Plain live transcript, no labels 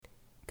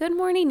Good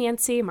morning,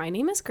 Nancy. My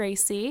name is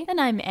Gracie. And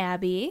I'm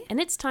Abby.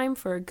 And it's time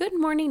for a Good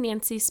Morning,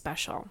 Nancy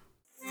special.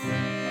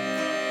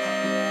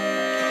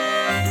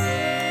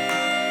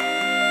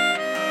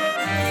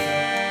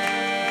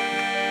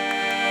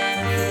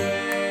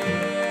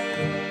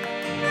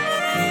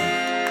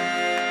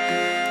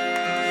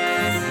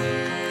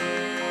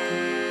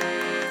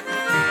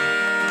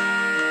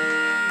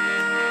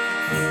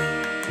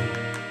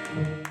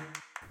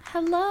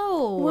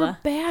 Hello. We're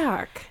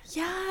back.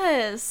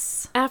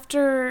 Yes.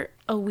 After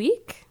a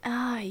week?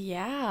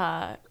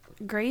 Yeah.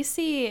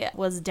 Gracie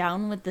was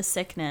down with the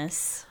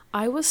sickness.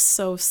 I was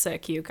so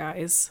sick, you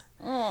guys.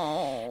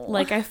 Oh.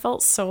 I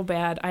felt so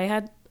bad.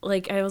 I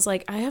was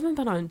like, I haven't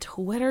been on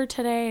Twitter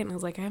today. And I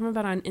was like, I haven't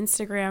been on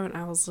Instagram. And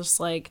I was just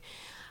like,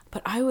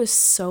 but I was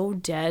so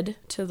dead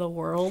to the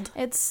world.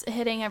 It's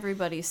hitting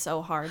everybody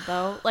so hard,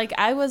 though.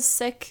 I was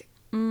sick,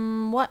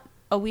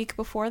 a week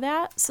before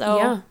that?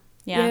 So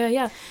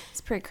Yeah.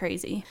 It's pretty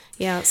crazy.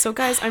 Yeah. So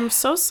guys, I'm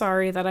so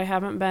sorry that I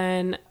haven't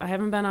been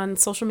on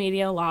social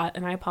media a lot,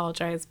 and I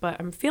apologize, but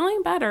I'm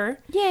feeling better.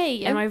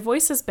 Yay. And my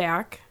voice is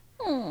back.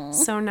 Aww.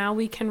 So now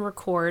we can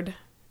record,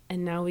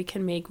 and now we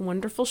can make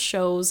wonderful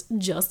shows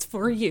just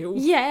for you.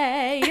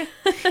 Yay.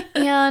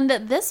 And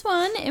this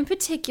one in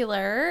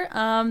particular,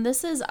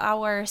 this is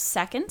our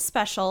second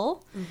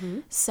special. Mm-hmm.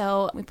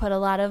 So we put a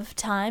lot of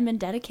time and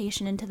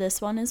dedication into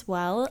this one as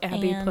well.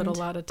 Abby put a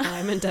lot of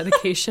time and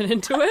dedication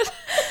into it.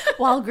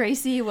 While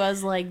Gracie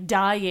was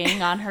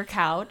dying on her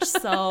couch.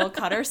 So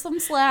cut her some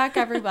slack,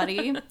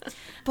 everybody.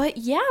 But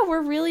yeah,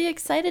 we're really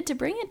excited to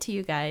bring it to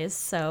you guys.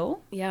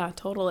 So yeah,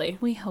 totally.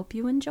 We hope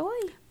you enjoy.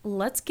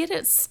 Let's get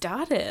it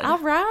started. All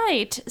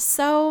right.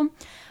 So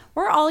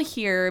we're all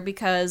here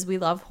because we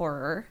love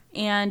horror.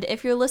 And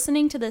if you're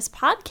listening to this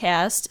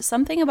podcast,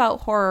 something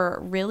about horror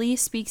really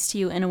speaks to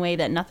you in a way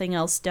that nothing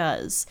else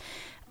does.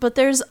 But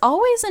there's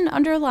always an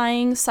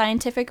underlying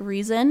scientific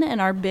reason in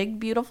our big,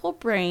 beautiful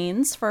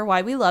brains for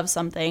why we love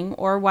something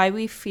or why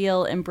we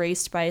feel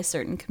embraced by a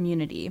certain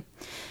community.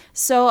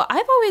 So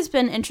I've always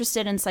been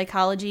interested in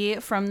psychology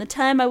from the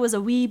time I was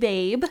a wee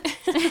babe.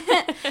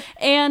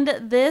 And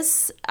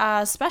this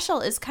special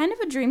is kind of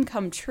a dream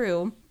come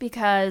true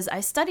because I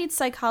studied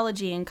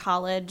psychology in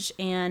college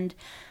and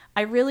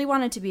I really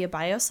wanted to be a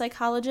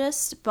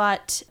biopsychologist,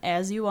 but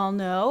as you all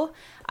know,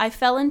 I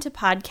fell into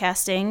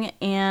podcasting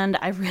and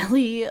I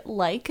really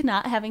like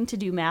not having to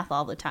do math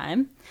all the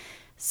time.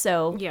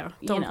 So, yeah,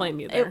 don't blame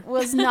you there. It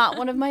was not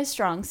one of my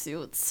strong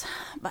suits,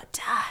 but,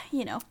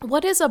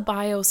 What is a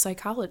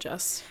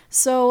biopsychologist?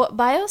 So,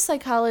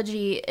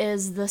 biopsychology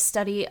is the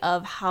study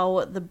of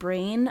how the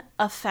brain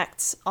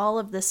affects all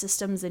of the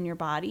systems in your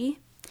body.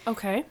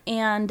 Okay.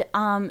 And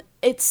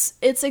it's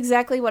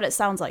exactly what it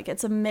sounds like.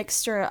 It's a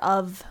mixture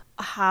of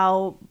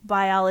how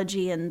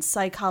biology and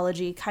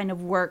psychology kind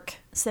of work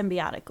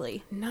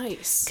symbiotically.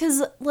 Nice.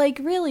 Because,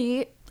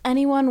 really,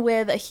 anyone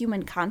with a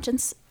human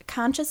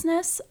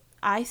consciousness,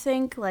 I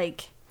think,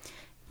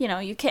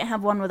 you can't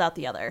have one without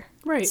the other.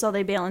 Right. So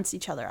they balance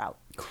each other out.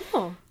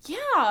 Cool.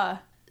 Yeah.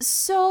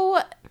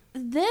 So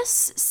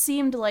this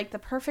seemed like the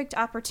perfect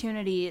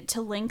opportunity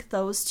to link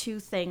those two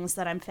things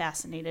that I'm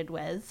fascinated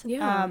with.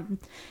 Yeah.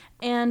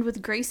 And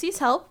with Gracie's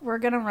help, we're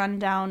going to run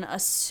down a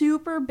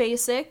super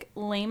basic,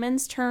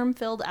 layman's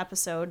term-filled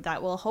episode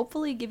that will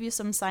hopefully give you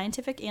some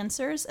scientific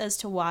answers as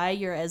to why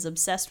you're as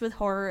obsessed with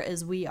horror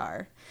as we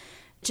are.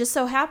 Just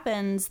so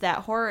happens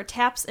that horror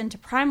taps into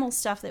primal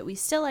stuff that we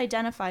still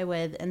identify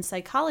with, and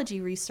psychology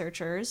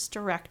researchers,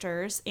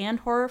 directors, and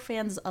horror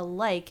fans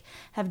alike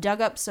have dug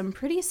up some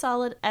pretty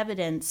solid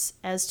evidence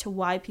as to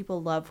why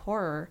people love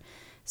horror.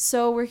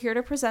 So we're here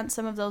to present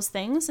some of those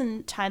things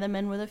and tie them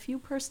in with a few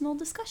personal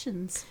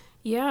discussions.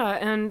 Yeah,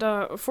 and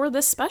for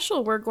this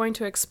special, we're going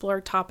to explore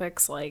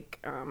topics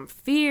like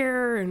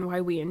fear and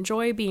why we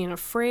enjoy being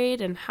afraid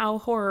and how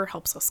horror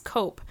helps us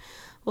cope.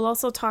 We'll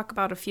also talk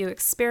about a few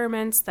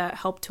experiments that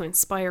help to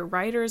inspire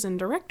writers and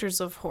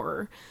directors of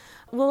horror.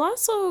 We're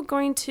also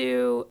going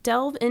to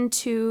delve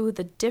into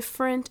the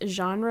different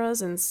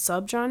genres and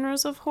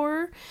subgenres of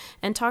horror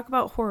and talk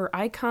about horror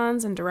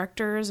icons and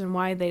directors and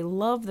why they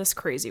love this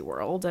crazy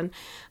world and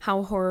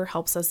how horror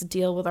helps us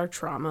deal with our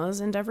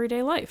traumas and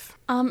everyday life.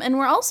 And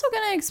we're also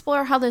going to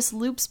explore how this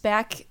loops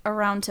back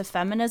around to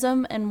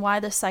feminism and why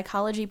the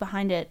psychology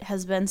behind it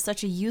has been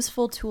such a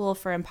useful tool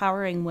for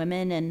empowering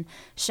women and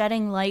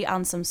shedding light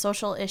on some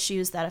social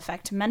issues that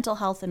affect mental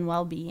health and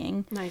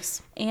well-being.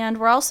 Nice. And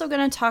we're also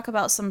going to talk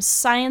about some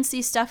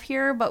science-y stuff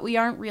here, but we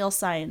aren't real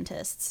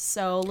scientists,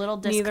 so little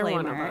disclaimer. Neither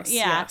one of us,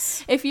 yeah.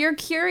 Yes. If you're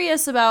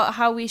curious about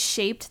how we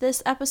shaped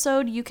this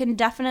episode, you can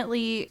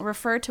definitely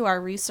refer to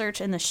our research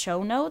in the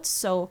show notes,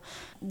 so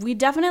we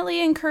definitely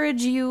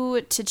encourage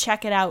you to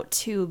check it out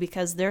too,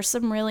 because there's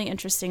some really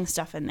interesting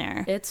stuff in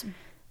there. It's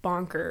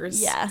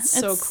bonkers. Yeah. It's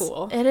so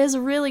cool. It is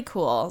really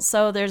cool.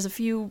 So there's a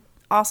few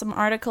awesome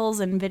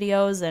articles and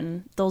videos,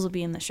 and those will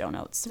be in the show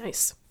notes.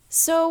 Nice.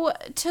 So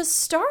to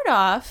start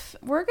off,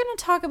 we're going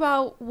to talk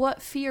about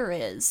what fear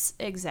is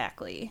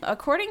exactly.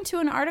 According to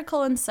an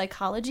article in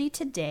Psychology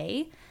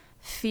Today,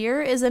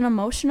 Fear is an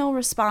emotional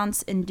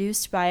response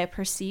induced by a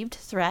perceived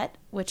threat,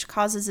 which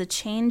causes a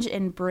change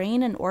in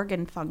brain and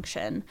organ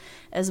function,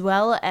 as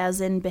well as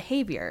in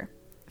behavior.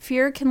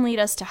 Fear can lead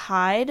us to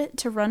hide,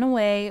 to run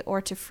away,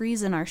 or to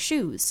freeze in our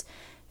shoes.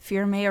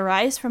 Fear may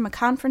arise from a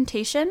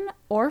confrontation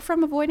or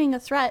from avoiding a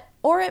threat,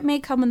 or it may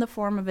come in the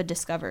form of a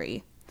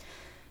discovery.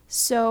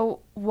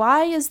 So,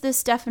 why is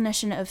this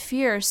definition of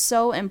fear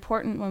so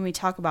important when we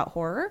talk about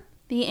horror?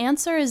 The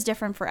answer is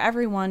different for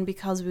everyone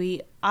because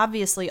we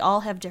obviously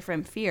all have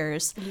different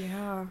fears.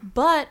 Yeah.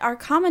 But our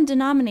common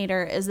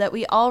denominator is that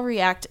we all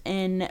react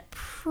in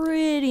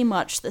pretty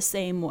much the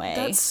same way.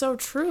 That's so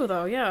true,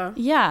 though, yeah.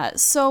 Yeah,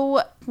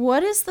 so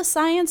what is the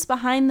science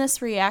behind this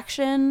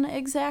reaction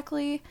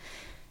exactly?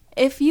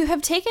 If you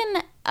have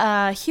taken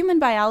a human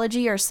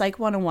biology or Psych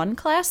 101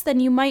 class,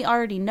 then you might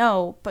already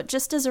know, but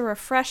just as a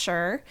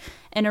refresher,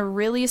 in a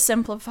really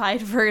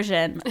simplified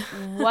version,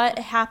 what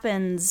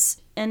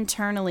happens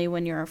internally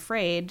when you're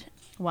afraid?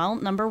 Well,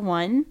 number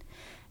one,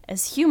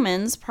 as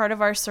humans, part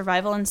of our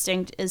survival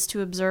instinct is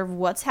to observe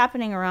what's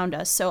happening around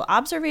us. So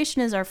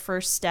observation is our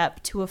first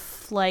step to a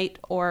flight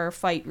or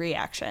fight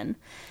reaction.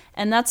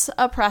 And that's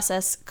a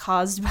process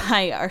caused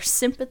by our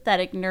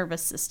sympathetic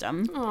nervous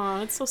system.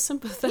 Aw, it's so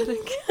sympathetic.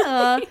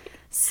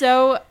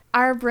 So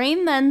our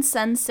brain then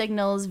sends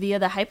signals via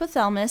the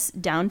hypothalamus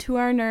down to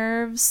our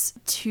nerves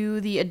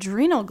to the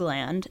adrenal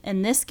gland,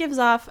 and this gives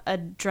off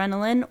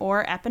adrenaline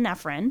or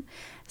epinephrine,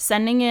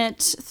 sending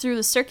it through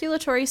the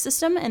circulatory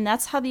system, and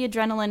that's how the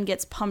adrenaline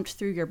gets pumped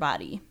through your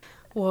body.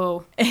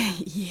 Whoa.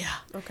 Yeah.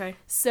 Okay.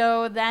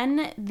 So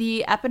then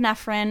the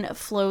epinephrine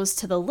flows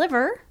to the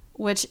liver,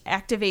 which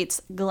activates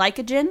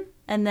glycogen,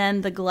 and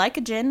then the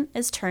glycogen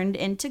is turned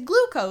into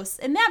glucose,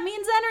 and that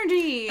means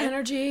energy.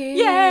 Energy.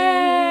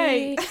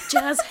 Yay!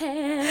 Jazz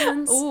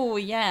hands. Oh,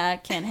 yeah,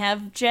 can't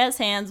have jazz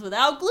hands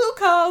without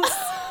glucose.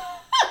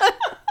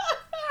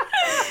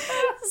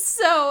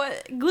 So,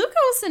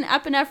 glucose and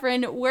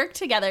epinephrine work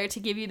together to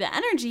give you the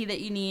energy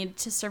that you need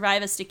to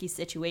survive a sticky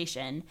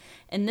situation.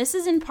 And this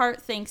is in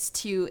part thanks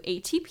to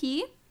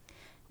ATP,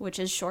 which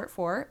is short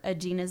for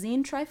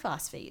adenosine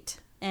triphosphate.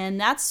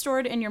 And that's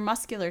stored in your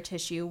muscular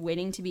tissue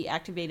waiting to be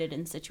activated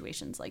in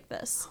situations like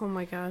this. Oh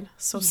my god.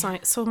 So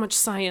much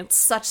science.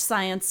 Such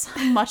science.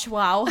 Much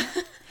wow.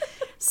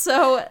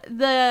 So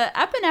the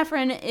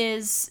epinephrine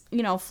is,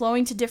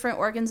 flowing to different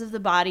organs of the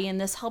body,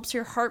 and this helps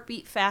your heart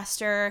beat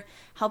faster,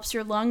 helps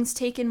your lungs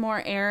take in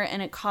more air,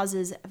 and it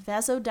causes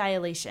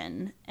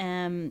vasodilation.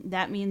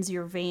 That means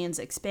your veins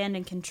expand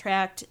and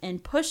contract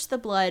and push the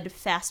blood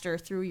faster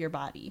through your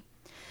body.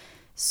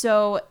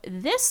 So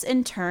this,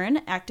 in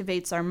turn,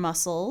 activates our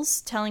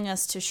muscles, telling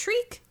us to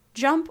shriek,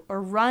 jump,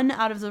 or run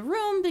out of the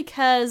room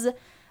because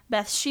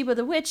Bathsheba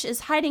the witch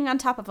is hiding on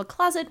top of a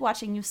closet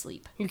watching you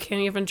sleep. You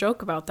can't even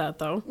joke about that,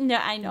 though. No,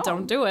 I know.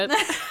 Don't do it.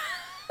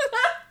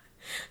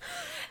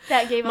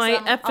 That gave us my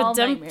all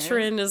nightmares.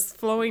 epinephrine is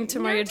flowing to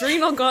my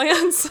adrenal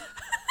glands.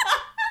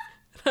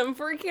 I'm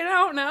freaking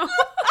out now.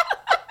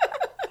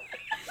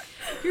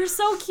 You're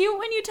so cute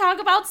when you talk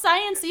about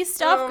sciencey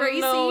stuff,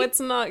 Gracie. No, it's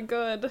not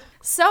good.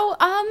 So,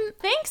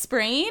 thanks,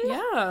 Brain.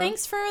 Yeah.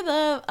 Thanks for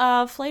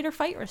the flight or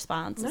fight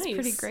response. Nice. It's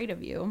pretty great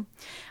of you.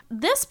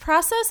 This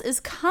process is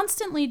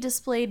constantly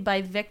displayed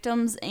by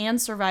victims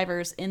and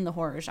survivors in the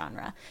horror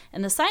genre.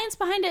 And the science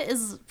behind it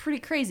is pretty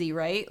crazy,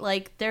 right?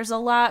 Like, there's a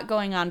lot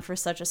going on for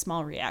such a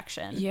small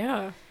reaction.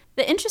 Yeah.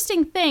 The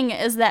interesting thing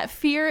is that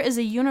fear is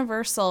a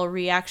universal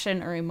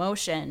reaction or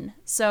emotion.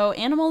 So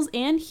animals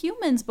and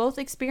humans both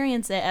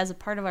experience it as a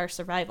part of our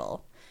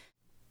survival.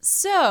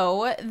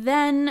 So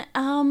then,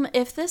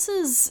 if this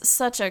is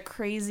such a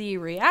crazy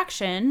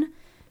reaction,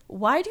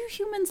 why do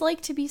humans like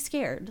to be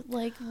scared?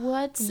 Like,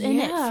 what's in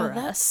it for us?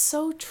 That's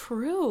so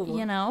true.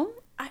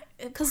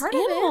 Because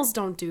animals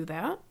don't do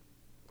that.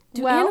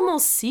 Do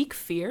animals seek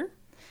fear?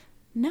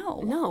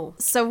 No.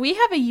 So we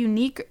have a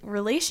unique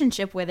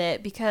relationship with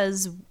it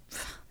because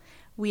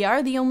we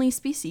are the only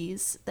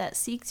species that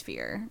seeks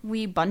fear.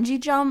 We bungee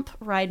jump,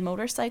 ride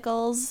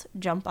motorcycles,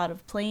 jump out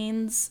of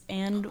planes,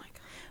 and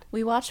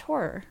we watch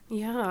horror.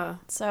 Yeah.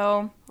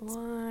 So,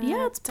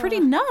 yeah, it's pretty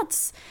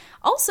nuts.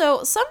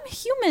 Also, some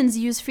humans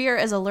use fear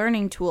as a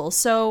learning tool.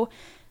 So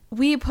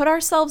we put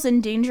ourselves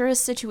in dangerous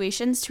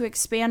situations to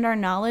expand our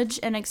knowledge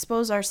and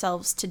expose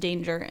ourselves to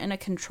danger in a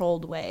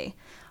controlled way.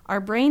 Our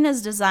brain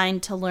is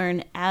designed to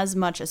learn as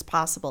much as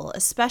possible,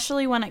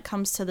 especially when it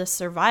comes to the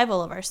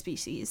survival of our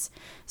species.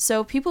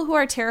 So people who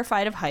are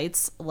terrified of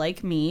heights,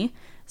 like me,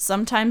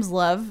 sometimes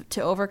love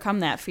to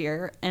overcome that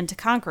fear and to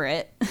conquer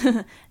it.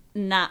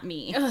 Not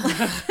me.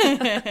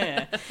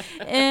 And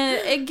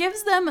it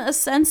gives them a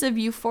sense of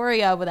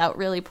euphoria without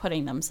really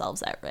putting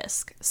themselves at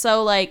risk.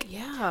 So,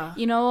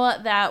 you know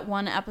that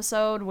one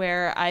episode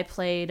where I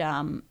played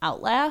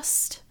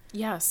Outlast?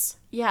 Yes.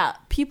 Yeah,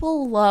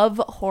 people love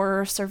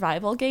horror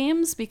survival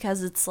games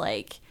because it's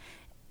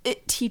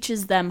it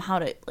teaches them how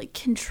to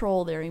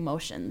control their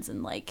emotions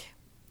and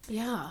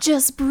Yeah.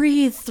 Just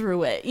breathe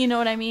through it. You know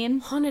what I mean?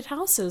 Haunted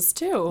houses,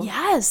 too.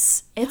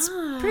 Yes. It's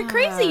pretty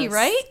crazy,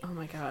 right? Oh,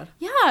 my God.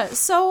 Yeah,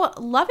 so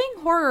loving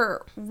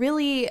horror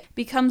really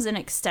becomes an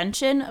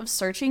extension of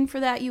searching for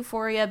that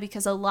euphoria,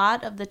 because a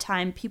lot of the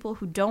time people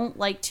who don't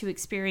like to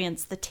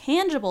experience the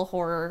tangible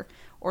horror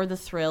or the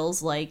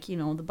thrills, like, the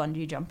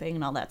bungee jumping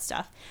and all that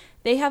stuff,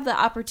 they have the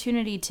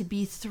opportunity to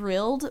be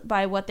thrilled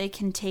by what they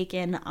can take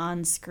in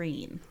on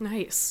screen.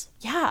 Nice.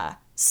 Yeah.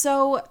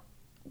 So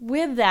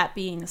with that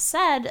being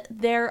said,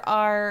 there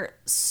are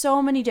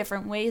so many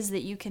different ways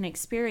that you can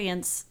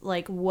experience,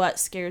 like, what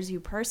scares you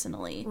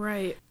personally.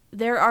 Right.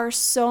 There are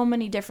so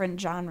many different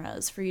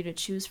genres for you to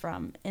choose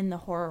from in the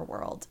horror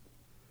world.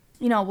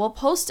 We'll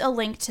post a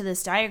link to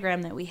this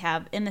diagram that we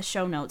have in the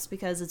show notes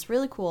because it's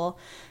really cool.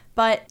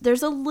 But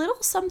there's a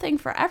little something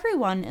for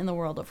everyone in the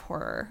world of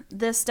horror.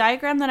 This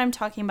diagram that I'm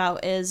talking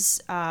about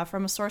is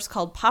from a source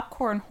called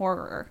Popcorn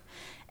Horror.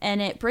 And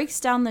it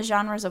breaks down the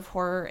genres of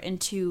horror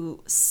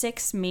into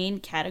 6 main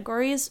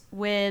categories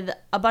with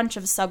a bunch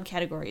of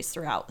subcategories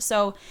throughout.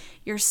 So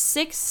your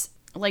 6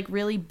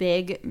 really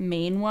big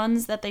main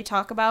ones that they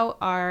talk about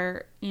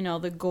are,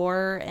 the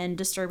gore and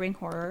disturbing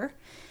horror,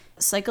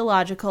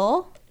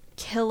 psychological,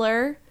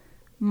 killer,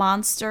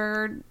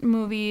 monster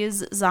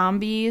movies,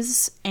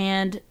 zombies,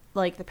 and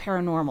the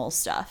paranormal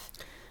stuff.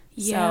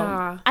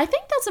 Yeah. So I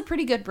think that's a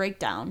pretty good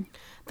breakdown.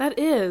 That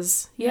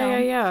is.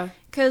 Yeah.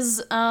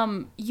 Because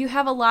you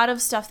have a lot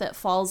of stuff that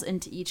falls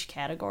into each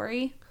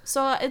category.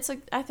 So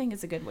I think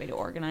it's a good way to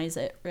organize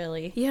it,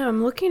 really. Yeah,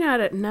 I'm looking at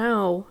it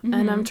now,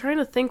 and I'm trying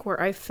to think where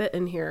I fit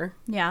in here.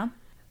 Yeah.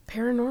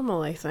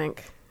 Paranormal, I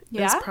think.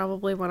 Yeah? Is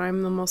probably what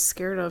I'm the most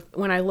scared of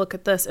when I look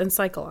at this, and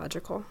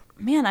psychological.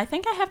 Man, I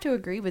think I have to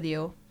agree with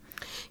you.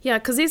 Yeah,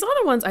 because these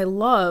other ones I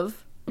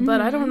love, but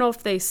I don't know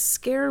if they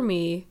scare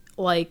me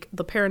like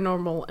the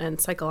paranormal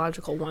and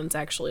psychological ones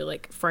actually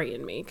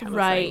frighten me kind of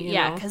right thing,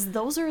 yeah, because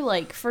those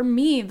are for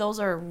me, those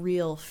are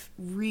real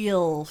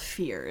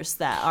fears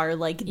that are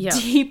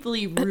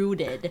deeply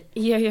rooted.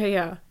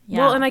 Yeah.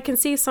 Well, and I can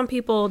see some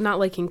people not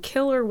liking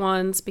killer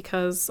ones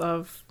because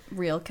of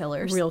real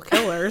killers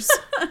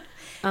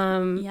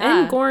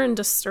and gore and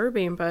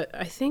disturbing, but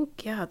I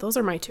think those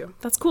are my 2.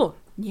 That's cool.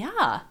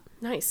 Yeah.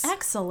 Nice.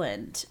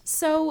 Excellent.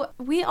 So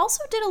we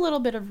also did a little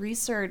bit of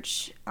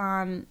research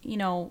on,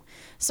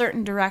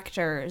 certain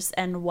directors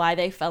and why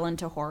they fell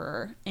into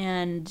horror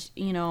and,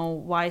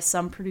 why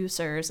some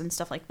producers and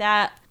stuff like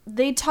that.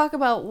 They talk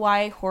about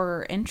why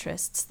horror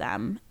interests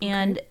them. Okay.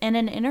 And in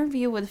an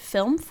interview with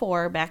Film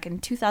 4 back in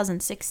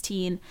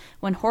 2016,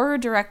 when horror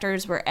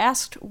directors were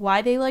asked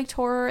why they liked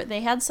horror, they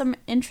had some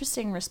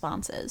interesting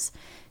responses.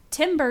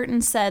 Tim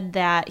Burton said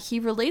that he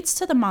relates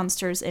to the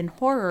monsters in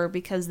horror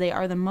because they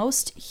are the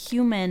most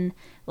human,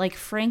 like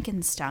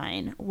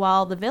Frankenstein,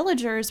 while the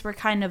villagers were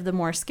kind of the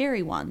more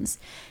scary ones.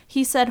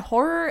 He said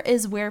horror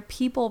is where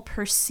people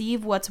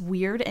perceive what's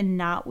weird and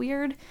not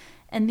weird,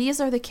 and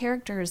these are the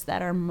characters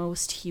that are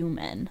most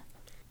human.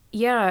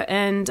 Yeah,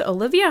 and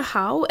Olivia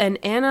Howe and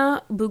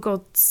Anna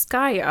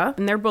Bugotskaya,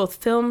 and they're both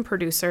film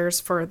producers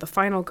for The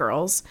Final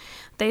Girls,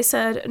 they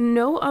said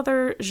no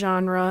other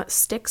genre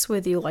sticks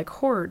with you like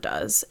horror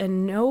does,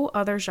 and no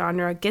other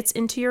genre gets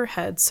into your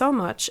head so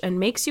much and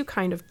makes you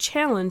kind of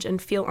challenge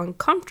and feel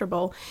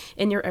uncomfortable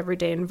in your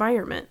everyday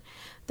environment.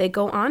 They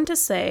go on to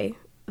say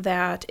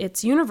that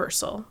it's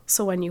universal,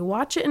 so when you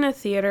watch it in a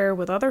theater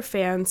with other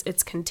fans,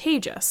 it's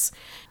contagious.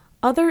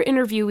 Other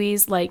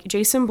interviewees like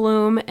Jason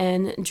Blum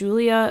and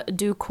Julia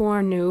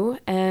Ducournau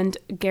and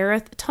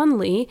Gareth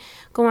Tunley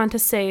go on to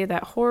say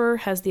that horror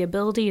has the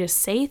ability to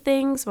say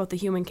things about the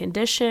human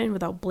condition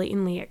without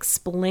blatantly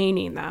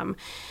explaining them.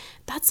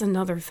 That's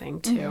another thing,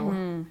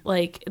 too.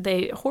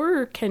 Mm-hmm.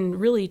 Horror can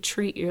really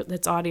treat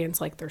its audience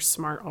like they're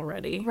smart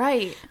already.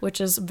 Right. Which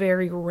is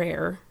very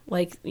rare.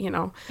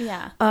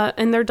 Yeah.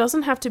 And there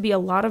doesn't have to be a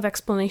lot of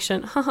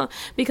explanation,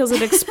 because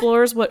it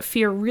explores what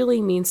fear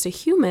really means to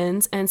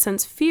humans. And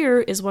since fear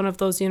is one of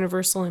those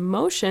universal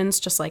emotions,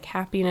 just like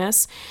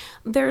happiness,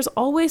 there's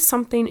always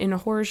something in a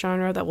horror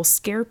genre that will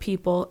scare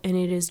people, and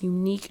it is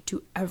unique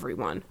to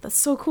everyone. That's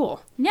so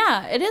cool.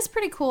 Yeah, it is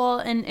pretty cool.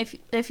 And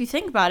if you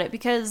think about it,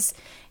 because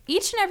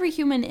each and every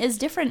human is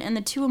different, and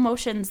the two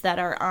emotions that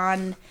are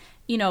on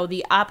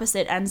the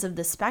opposite ends of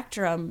the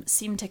spectrum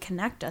seem to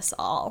connect us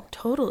all.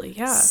 Totally,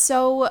 yeah.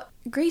 So,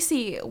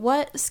 Gracie,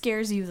 what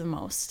scares you the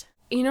most?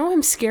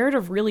 I'm scared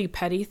of really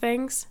petty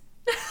things.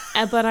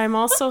 But I'm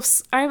also,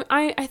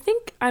 I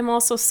think I'm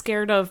also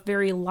scared of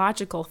very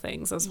logical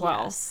things as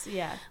well. Yes,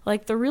 yeah.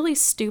 The really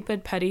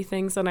stupid petty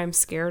things that I'm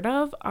scared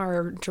of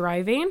are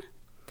driving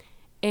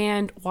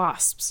and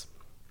wasps.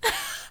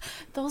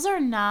 Those are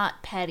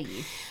not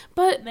petty.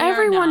 But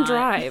everyone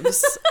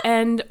drives,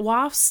 and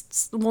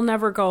wasps will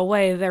never go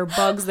away. They're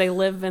bugs. They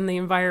live in the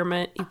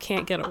environment. You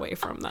can't get away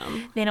from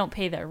them. They don't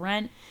pay their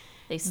rent.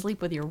 They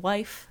sleep with your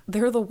wife.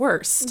 They're the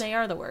worst. They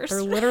are the worst.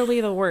 They're literally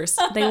the worst.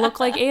 They look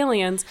like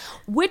aliens,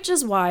 which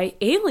is why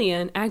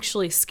Alien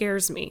actually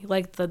scares me.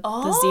 Like the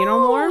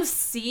xenomorph.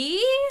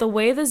 See? The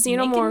way the Making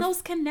xenomorph...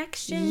 those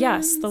connections.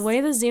 Yes, the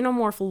way the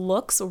xenomorph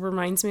looks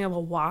reminds me of a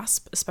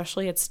wasp,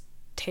 especially its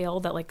tail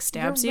that like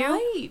stabs You're you.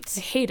 right. I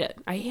hate it.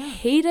 I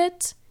hate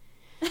it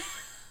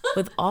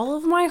with all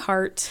of my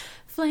heart.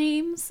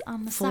 Flames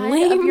on the side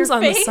of your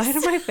Flames face. on the side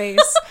of my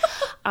face.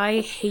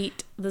 I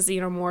hate the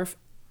xenomorph.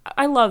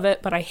 I love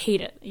it, but I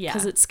hate it. Yeah.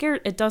 Because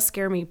it does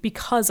scare me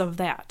because of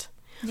that.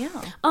 Yeah.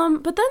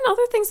 But then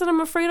other things that I'm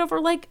afraid of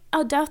are like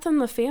a death in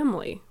the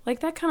family. Like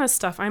that kind of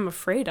stuff I'm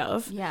afraid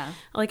of. Yeah.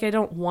 Like I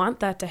don't want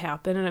that to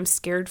happen, and I'm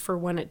scared for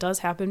when it does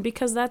happen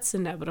because that's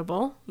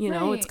inevitable. You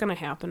know, it's Right. going to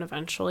happen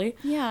eventually.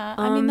 Yeah.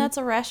 I mean, that's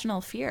a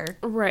rational fear.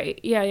 Right.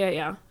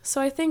 Yeah.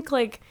 So I think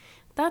like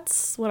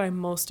that's what I'm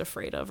most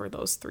afraid of are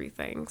those three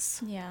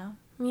things. Yeah.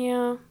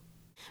 Yeah.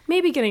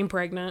 Maybe getting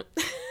pregnant.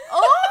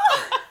 Oh!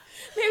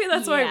 Maybe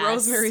that's why Yes.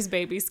 Rosemary's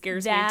Baby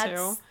scares me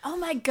too. Oh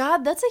my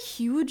God, that's a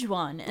huge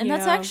one. And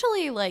that's Yeah.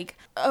 actually like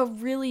a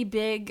really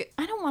big,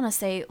 I don't want to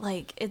say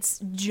like it's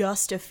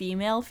just a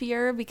female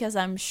fear, because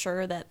I'm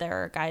sure that there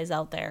are guys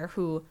out there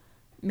who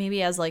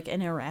maybe as like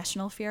an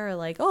irrational fear are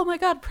like, oh my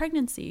God,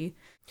 pregnancy.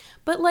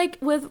 But like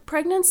with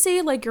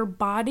pregnancy, like your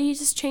body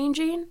is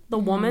changing. The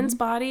woman's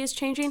body is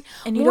changing.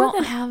 And you more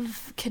don't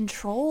have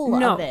control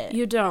No, of it.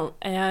 you don't.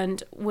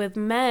 And with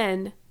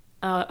men,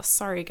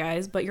 sorry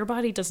guys, but your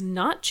body does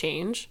not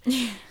change.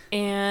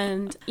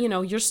 And, you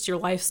know, just your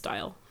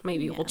lifestyle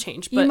maybe will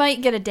change. But You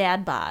might get a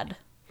dad bod,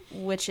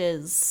 which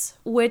is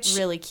which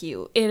really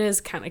cute. it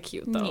is kind of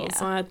cute though. Yeah.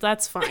 So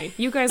that's fine.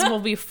 You guys will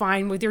be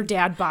fine with your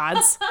dad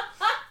bods.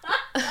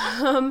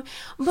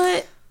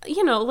 But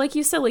you know, like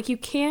you said, like you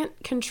can't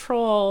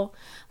control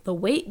the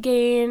weight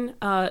gain.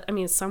 I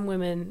mean, some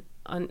women,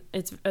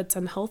 it's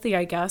unhealthy,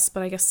 I guess,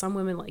 but I guess some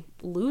women like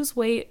lose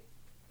weight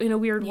in a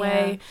weird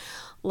way.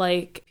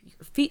 Like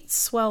your feet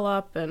swell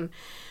up and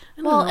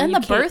I don't know, And you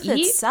the can't birth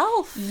eat.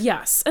 itself.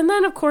 Yes. And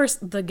then of course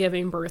the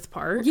giving birth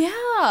part.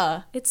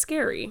 Yeah. It's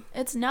scary.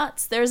 It's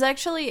nuts. There's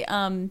actually,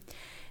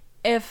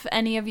 if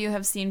any of you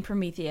have seen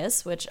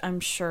Prometheus, which I'm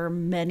sure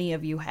many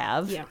of you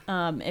have,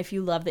 Yeah. if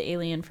you love the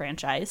Alien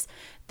franchise,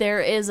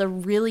 there is a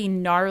really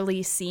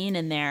gnarly scene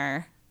in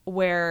there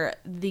where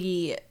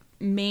the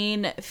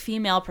main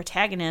female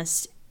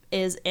protagonist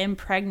is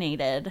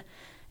impregnated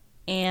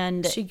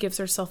and She gives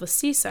herself a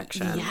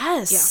C-section.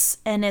 yes,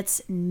 and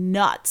it's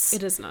nuts. Yeah.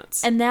 It is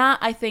nuts. And that,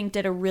 I think,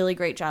 did a really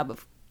great job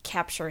of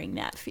capturing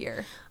that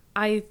fear.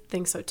 I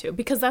think so too,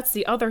 because that's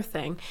the other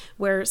thing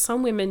where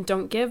some women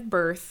don't give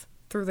birth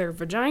through their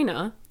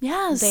vagina.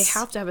 Yes. They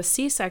have to have a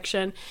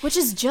C-section, Which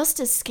is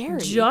just as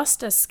scary.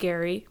 just as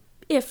scary,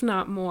 if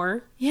not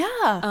more.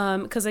 Yeah.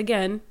 Because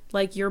again,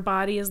 like your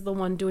body is the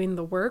one doing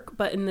the work,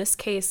 but in this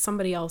case,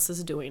 somebody else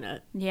is doing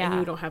it. Yeah. And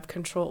you don't have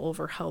control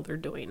over how they're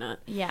doing it.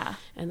 Yeah.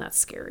 And that's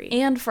scary.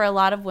 And for a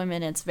lot of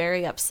women, it's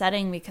very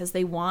upsetting because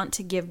they want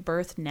to give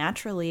birth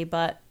naturally,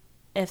 but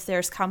if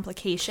there's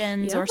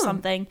complications or Yeah.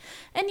 something,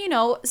 and you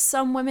know,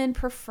 some women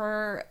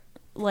prefer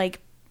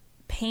like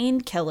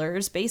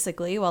painkillers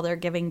basically while they're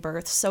giving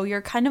birth. So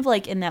you're kind of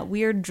like in that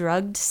weird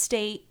drugged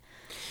state.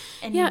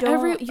 And Yeah, you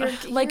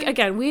don't, like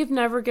again, we've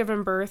never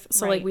given birth,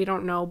 so like Right. we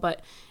don't know,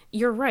 but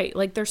you're right.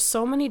 Like there's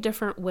so many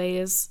different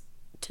ways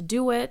to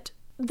do it.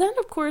 Then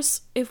of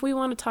course, if we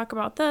want to talk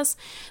about this,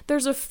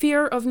 there's a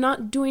fear of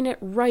not doing it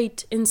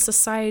right in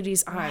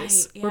society's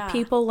eyes, where yeah.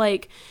 people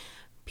like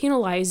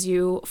penalize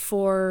you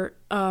for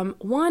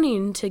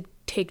wanting to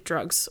take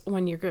drugs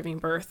when you're giving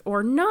birth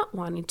or not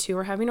wanting to,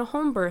 or having a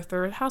home birth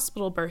or a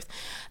hospital birth.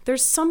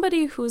 There's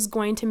somebody who's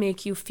going to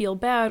make you feel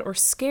bad or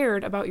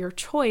scared about your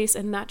choice,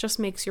 and that just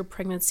makes your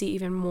pregnancy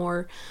even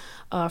more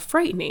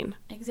frightening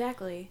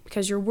Exactly.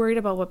 because you're worried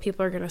about what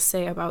people are going to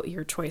say about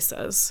your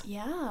choices.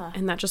 Yeah.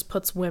 And that just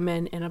puts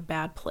women in a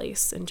bad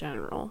place in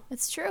general.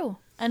 It's true.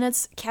 And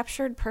it's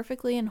captured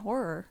perfectly in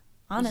horror,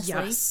 honestly.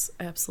 Yes,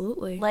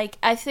 absolutely. Like,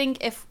 I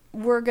think if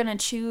we're gonna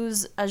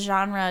choose a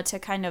genre to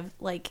kind of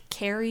like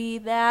carry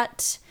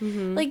that,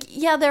 like,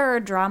 yeah, there are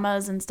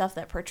dramas and stuff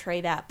that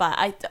portray that,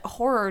 but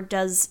horror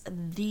does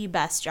the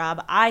best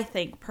job, I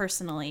think,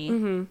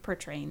 personally,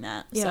 portraying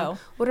that. Yeah. So,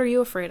 What are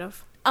you afraid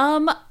of?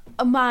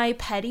 my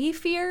petty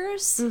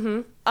fears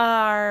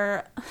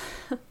are.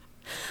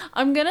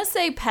 I'm gonna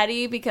say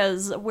petty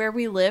because where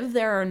we live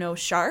there are no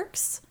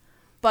sharks,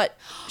 but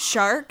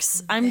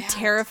sharks, I'm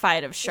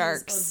terrified of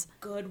sharks.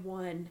 Good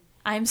one.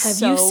 I'm Have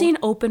so. you seen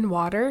Open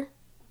Water?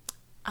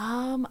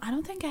 I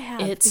don't think I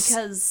have It's-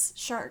 because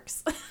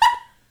sharks.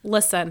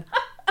 Listen,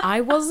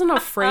 I wasn't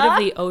afraid of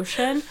the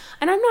ocean,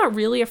 and I'm not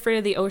really afraid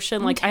of the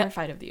ocean. Like,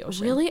 terrified of the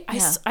ocean. Really?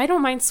 Yeah. I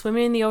don't mind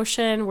swimming in the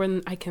ocean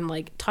when I can,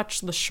 like,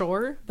 touch the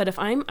shore, but if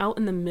I'm out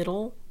in the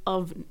middle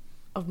of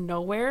of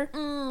nowhere,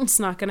 it's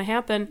not going to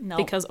happen. No.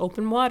 Because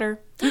open water.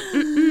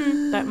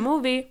 That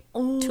movie,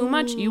 too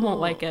much, you won't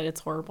like it.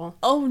 It's horrible.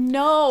 Oh,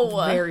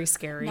 no. Very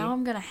scary. Now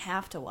I'm going to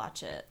have to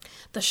watch it.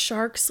 The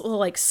sharks will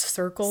like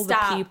circle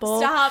Stop. the people.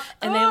 Stop.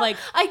 And they like,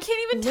 I can't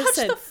even touch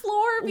Listen. the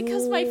floor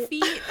because my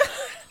feet.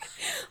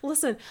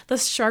 listen, the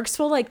sharks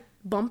will like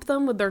bump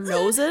them with their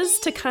noses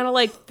to kind of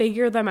like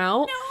figure them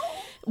out.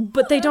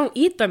 But they don't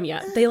eat them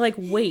yet. They like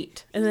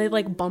wait and they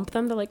like bump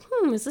them. They're like,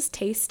 is this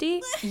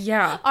tasty?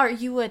 Yeah. Are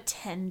you a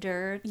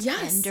tender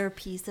Yes.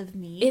 piece of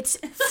meat? It's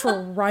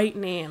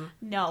frightening.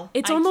 No.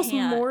 It's I almost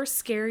can't. more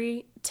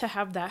scary to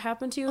have that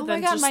happen to you my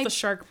than God, just the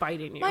shark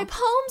biting you. My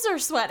palms are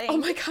sweating. Oh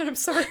my God, I'm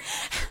sorry.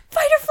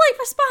 Fight or flight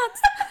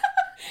response.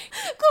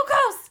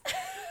 Glucose.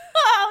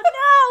 Oh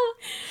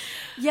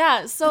no.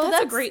 Yeah, so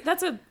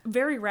That's a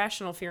very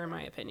rational fear in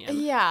my opinion.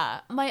 Yeah.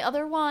 My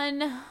other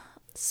one,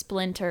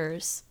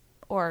 splinters.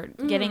 Or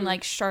getting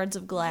like shards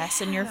of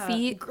glass in your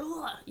feet.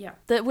 Yeah.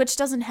 Which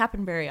doesn't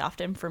happen very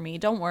often for me.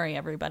 Don't worry,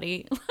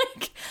 everybody.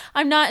 Like,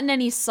 I'm not in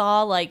any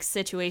Saw like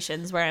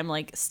situations where I'm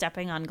like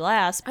stepping on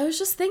glass. I was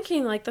just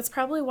thinking, like, that's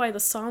probably why the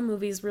Saw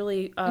movies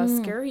really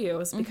scare you,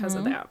 is because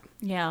of that.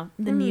 Yeah,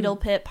 the needle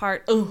pit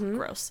part. Ugh,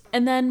 gross.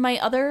 And then my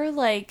other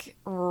like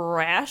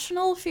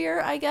rational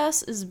fear, I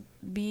guess, is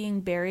being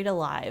buried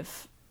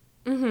alive.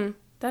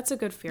 That's a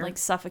good fear. Like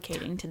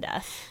suffocating to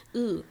death.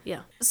 ooh,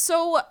 yeah.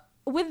 So,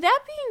 with that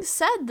being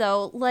said,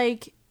 though,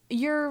 like,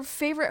 your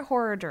favorite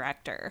horror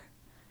director,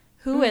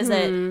 who is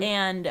it,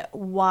 and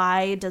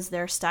why does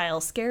their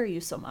style scare you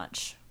so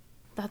much?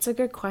 That's a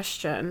good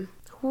question.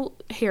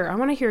 Here, I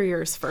want to hear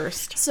yours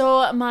first.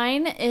 So,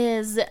 mine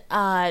is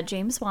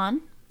James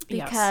Wan,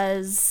 Yes.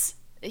 because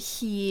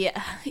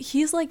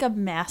he's like a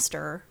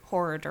master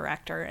horror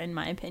director, in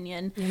my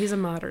opinion. Yeah, he's a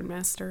modern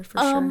master, for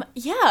sure.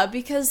 Yeah,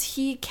 because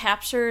he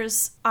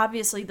captures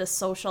obviously the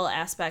social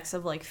aspects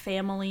of like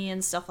family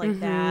and stuff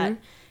like that,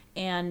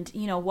 and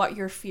you know what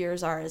your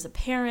fears are as a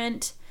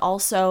parent,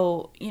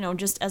 also, you know,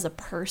 just as a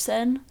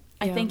person.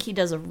 I think he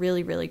does a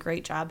really, really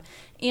great job.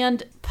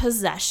 And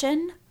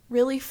possession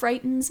really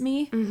frightens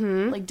me,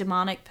 like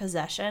demonic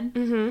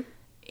possession.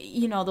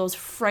 You know, those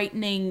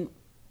frightening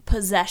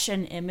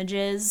possession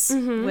images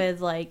with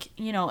like,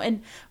 you know,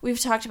 and we've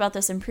talked about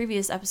this in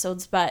previous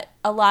episodes, but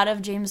a lot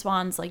of James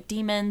Wan's like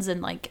demons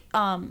and like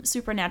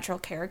supernatural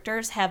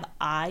characters have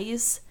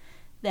eyes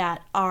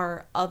that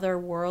are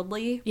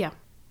otherworldly. Yeah.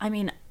 I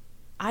mean,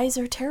 eyes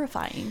are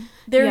terrifying.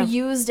 They're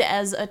used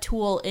as a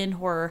tool in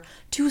horror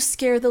to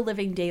scare the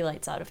living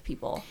daylights out of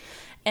people.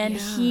 And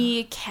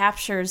he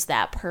captures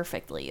that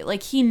perfectly.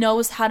 Like, he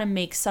knows how to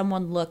make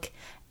someone look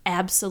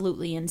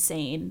absolutely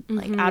insane,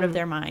 like out of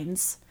their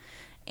minds.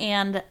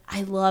 And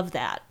I love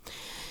that.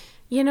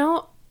 You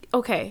know,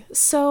 okay,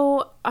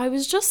 so I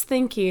was just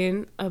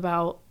thinking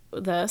about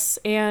this,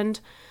 and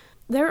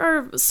there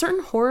are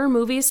certain horror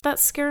movies that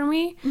scare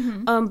me,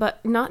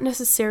 but not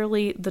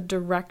necessarily the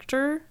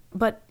director.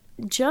 But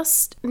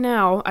just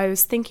now, I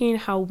was thinking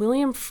how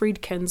William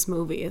Friedkin's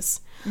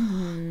movies,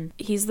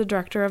 he's the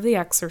director of The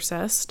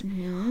Exorcist,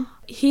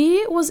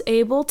 he was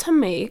able to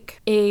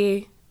make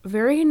a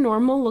very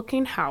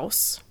normal-looking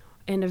house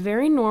and a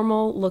very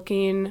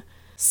normal-looking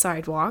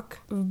sidewalk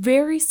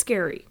very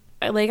scary.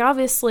 Like,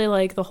 obviously,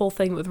 like the whole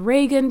thing with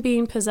Reagan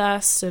being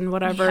possessed and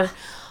whatever,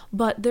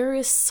 but there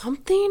is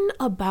something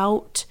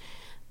about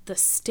the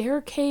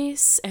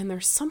staircase, and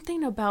there's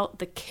something about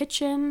the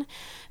kitchen.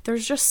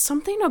 There's just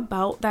something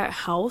about that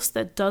house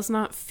that does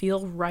not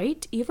feel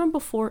right even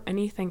before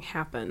anything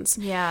happens.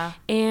 Yeah.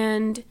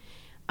 And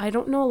I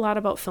don't know a lot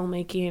about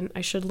filmmaking.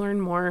 I should learn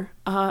more.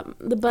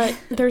 But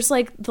there's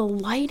like the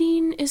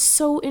lighting is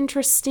so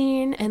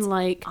interesting, and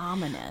like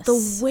Ominous.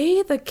 the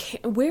way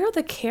where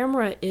the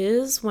camera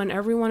is when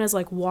everyone is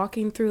like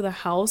walking through the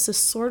house is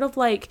sort of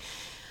like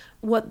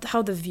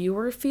how the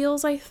viewer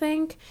feels. I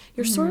think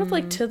you're sort of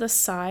like to the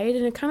side,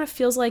 and it kind of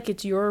feels like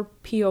it's your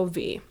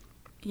POV.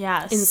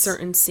 Yes. In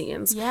certain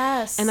scenes.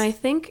 Yes. And I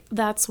think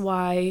that's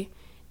why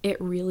it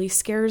really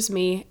scares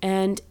me.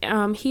 And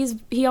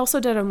he also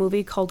did a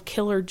movie called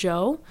Killer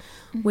Joe,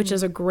 which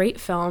is a great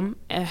film.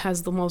 It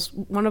has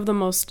one of the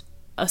most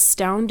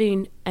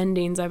astounding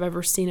endings I've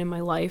ever seen in my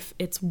life.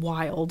 It's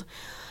wild.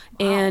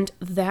 Wow. And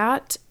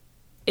that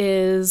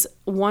is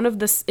one of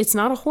the, it's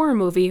not a horror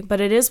movie, but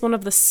it is one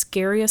of the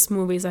scariest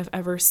movies I've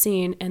ever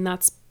seen. And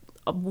that's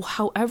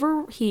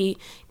however he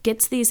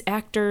gets these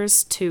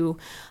actors to,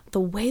 the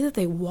way that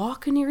they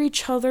walk near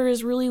each other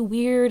is really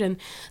weird, and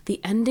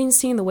the ending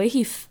scene, the way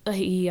he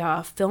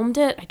filmed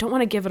it, I don't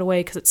want to give it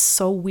away because it's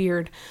so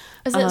weird.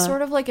 Is it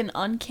sort of like an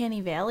Uncanny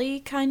Valley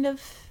kind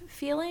of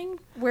feeling,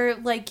 where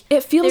like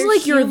it feels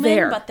like you're human,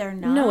 there, but they're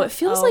not? No, it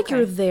feels like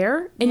you're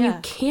there and you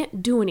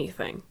can't do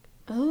anything.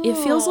 It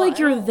feels like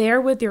you're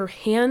there with your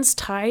hands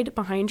tied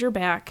behind your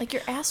back, like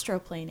you're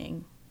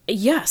astroplaning.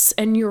 Yes,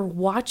 and you're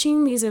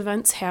watching these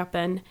events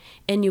happen,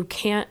 and you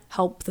can't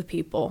help the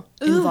people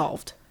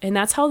involved. And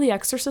that's how The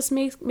Exorcist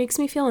makes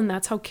me feel, and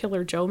that's how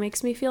Killer Joe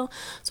makes me feel.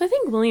 So I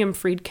think William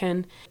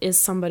Friedkin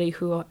is somebody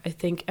who I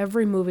think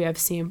every movie I've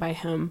seen by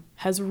him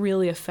has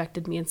really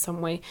affected me in some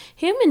way.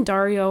 Him and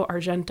Dario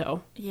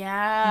Argento.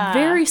 Yeah.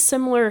 Very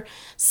similar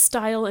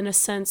style in a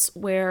sense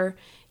where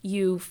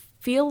you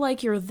feel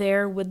like you're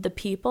there with the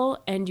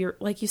people and you're,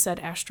 like you said,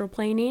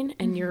 astroplaning,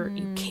 and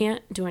you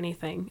can't do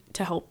anything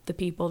to help the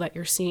people that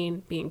you're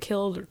seeing being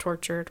killed or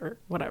tortured or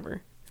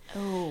whatever.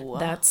 Oh.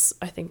 That's,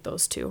 I think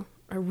those two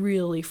are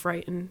really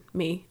frighten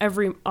me.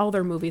 All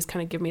their movies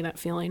kind of give me that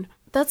feeling.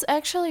 That's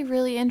actually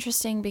really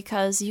interesting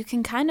because you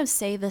can kind of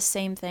say the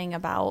same thing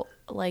about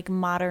like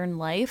modern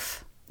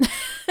life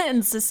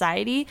and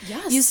society.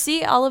 Yes. You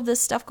see all of this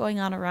stuff going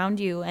on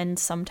around you and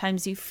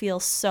sometimes you feel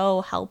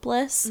so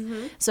helpless.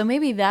 So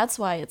maybe that's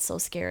why it's so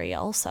scary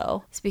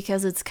also. It's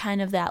because it's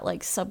kind of that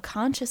like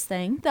subconscious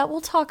thing that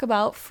we'll talk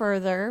about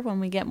further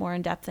when we get more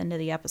in depth into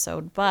the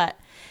episode. But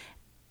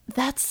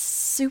that's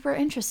super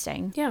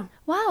interesting. Yeah.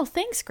 Wow,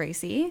 thanks,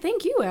 Gracie.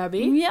 Thank you, Abby,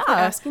 Yeah. for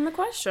asking the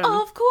question.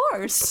 Of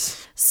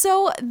course.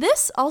 So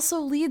this also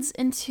leads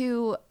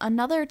into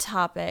another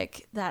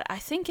topic that I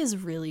think is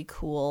really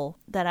cool,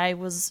 that I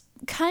was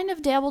kind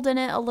of dabbled in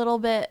it a little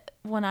bit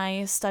when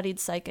I studied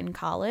psych in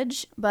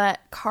college, but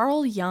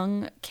Carl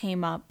Jung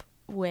came up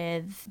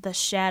with the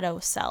shadow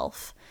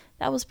self.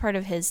 That was part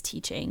of his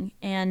teaching.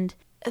 And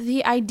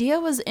the idea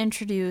was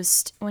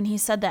introduced when he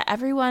said that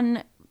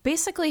everyone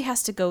basically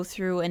has to go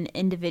through an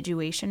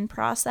individuation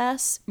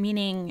process,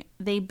 meaning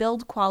they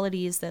build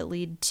qualities that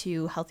lead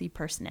to healthy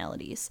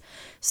personalities.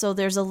 So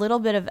there's a little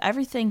bit of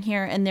everything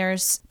here, and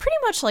there's pretty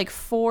much like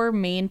 4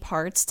 main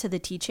parts to the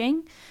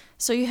teaching.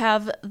 So you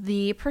have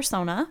the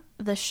persona,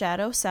 the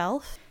shadow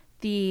self,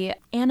 the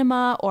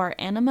anima or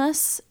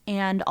animus,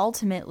 and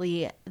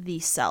ultimately the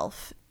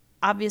self.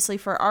 Obviously,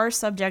 for our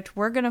subject,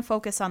 we're going to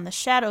focus on the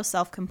shadow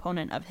self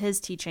component of his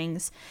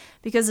teachings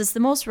because it's the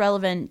most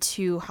relevant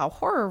to how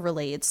horror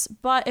relates.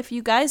 But if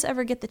you guys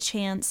ever get the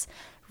chance,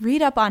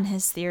 read up on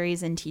his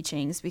theories and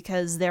teachings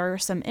because there are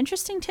some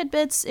interesting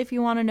tidbits if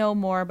you want to know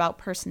more about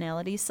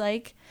personality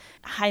psych.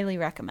 Highly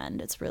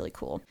recommend. It's really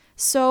cool.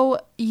 So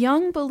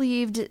Jung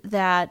believed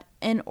that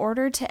in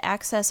order to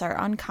access our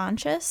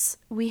unconscious,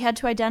 we had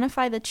to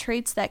identify the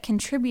traits that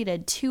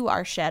contributed to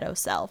our shadow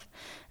self.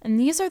 And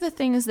these are the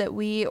things that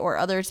we or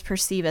others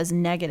perceive as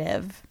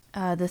negative,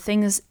 the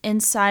things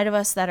inside of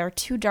us that are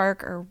too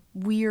dark or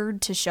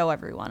weird to show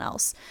everyone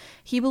else.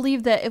 He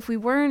believed that if we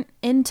weren't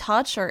in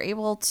touch or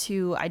able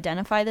to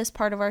identify this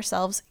part of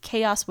ourselves,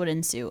 chaos would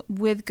ensue,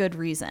 with good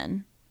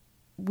reason.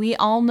 We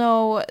all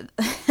know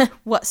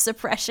what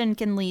suppression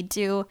can lead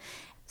to.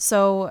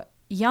 So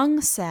Jung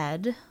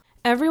said,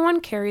 Everyone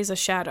carries a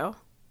shadow,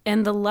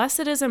 and the less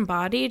it is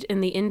embodied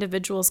in the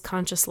individual's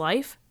conscious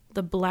life,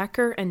 the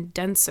blacker and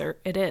denser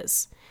it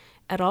is.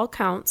 At all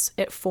counts,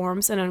 it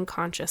forms an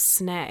unconscious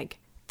snag,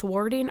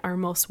 thwarting our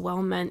most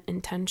well-meant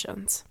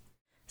intentions.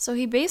 So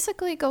he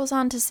basically goes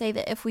on to say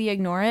that if we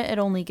ignore it, it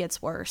only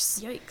gets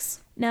worse. Yikes.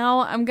 Now,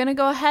 I'm going to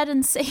go ahead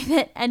and say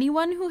that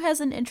anyone who has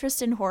an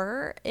interest in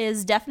horror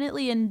is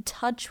definitely in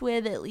touch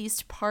with at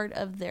least part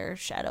of their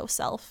shadow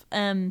self.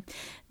 My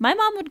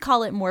mom would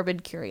call it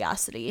morbid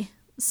curiosity.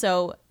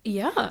 So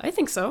Yeah, I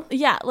think so.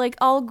 yeah, like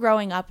all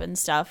growing up and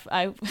stuff,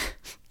 I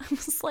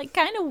was like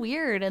kind of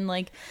weird and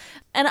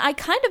I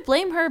kind of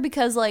blame her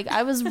because like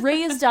I was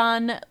raised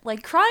on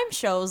like crime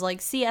shows like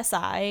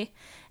CSI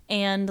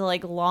and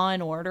like Law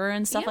and Order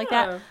and stuff like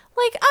that.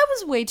 Like I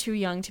was way too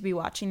young to be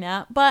watching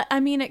that, but I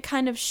mean it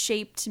kind of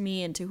shaped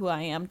me into who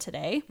I am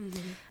today.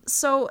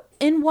 So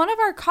in one of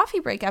our coffee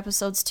break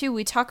episodes too,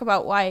 we talk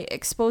about why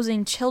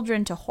exposing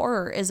children to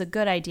horror is a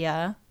good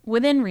idea,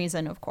 within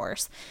reason, of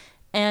course.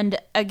 And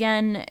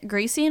again,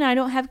 Gracie and I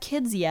don't have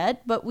kids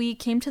yet, but we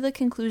came to the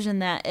conclusion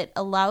that it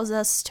allows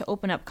us to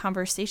open up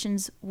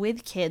conversations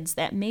with kids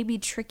that may be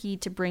tricky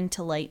to bring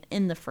to light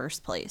in the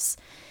first place.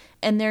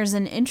 And there's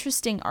an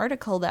interesting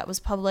article that was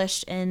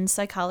published in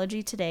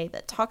Psychology Today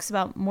that talks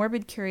about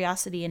morbid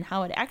curiosity and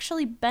how it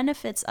actually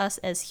benefits us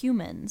as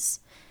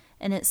humans.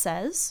 And it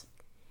says,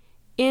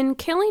 In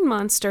Killing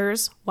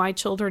Monsters, Why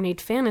Children Need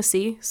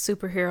Fantasy,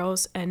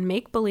 Superheroes, and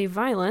Make-Believe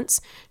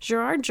Violence,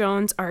 Gerard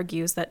Jones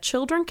argues that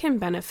children can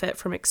benefit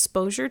from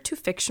exposure to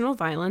fictional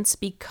violence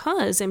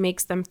because it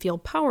makes them feel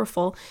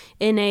powerful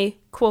in a,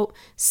 quote,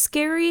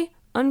 scary,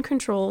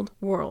 uncontrolled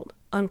world,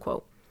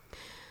 unquote.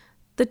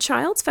 The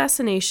child's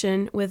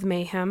fascination with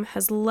mayhem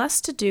has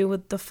less to do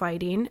with the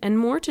fighting and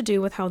more to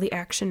do with how the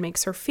action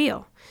makes her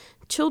feel.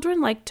 Children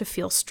like to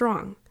feel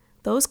strong.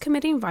 Those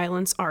committing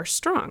violence are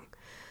strong.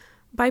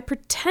 By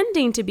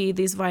pretending to be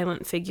these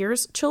violent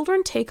figures,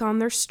 children take on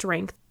their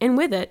strength and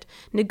with it,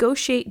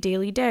 negotiate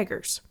daily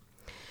daggers.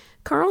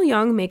 Carl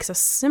Jung makes a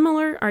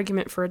similar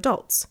argument for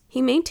adults.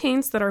 He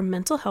maintains that our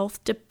mental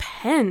health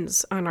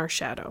depends on our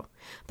shadow.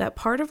 that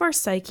part of our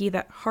psyche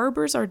that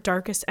harbors our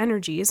darkest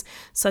energies,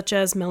 such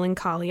as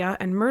melancholia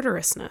and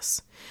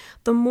murderousness.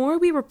 The more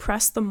we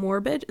repress the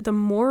morbid, the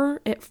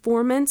more it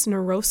foments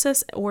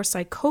neurosis or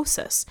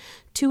psychosis.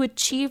 To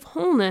achieve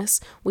wholeness,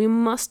 we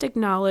must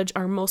acknowledge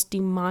our most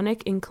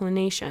demonic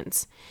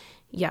inclinations.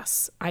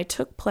 Yes, I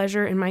took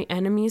pleasure in my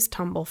enemy's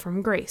tumble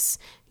from grace.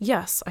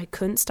 Yes, I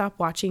couldn't stop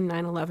watching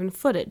 9/11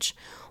 footage.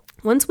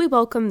 Once we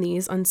welcome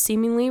these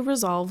unseemly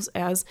resolves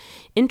as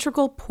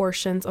integral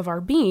portions of our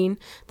being,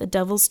 the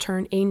devils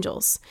turn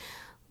angels.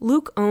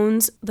 Luke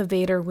owns the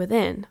Vader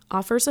within,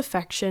 offers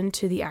affection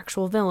to the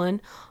actual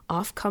villain,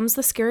 off comes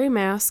the scary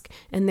mask,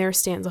 and there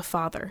stands a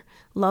father,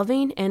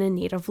 loving and in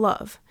need of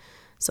love.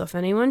 So if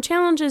anyone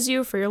challenges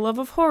you for your love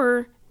of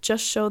horror,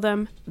 just show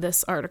them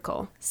this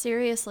article.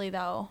 Seriously,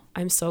 though.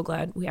 I'm so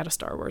glad we had a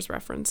Star Wars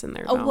reference in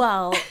there. Oh,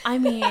 well, I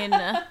mean,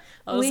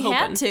 we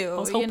had to. I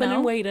was hoping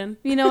and waiting.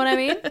 You know what I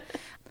mean?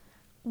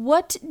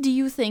 What do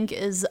you think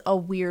is a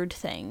weird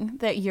thing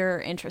that you're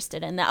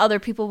interested in that other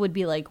people would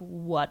be like,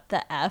 what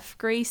the F,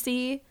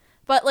 Gracie?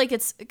 But like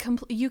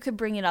you could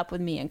bring it up with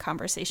me in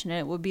conversation and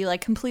it would be like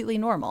completely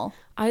normal.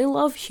 I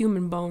love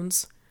human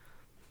bones.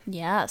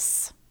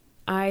 Yes.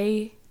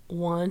 I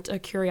want a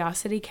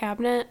curiosity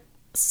cabinet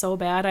so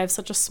bad. I have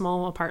such a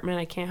small apartment.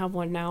 I can't have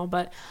one now,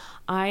 but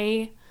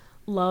I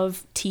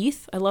love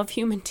teeth. I love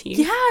human teeth.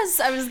 Yes,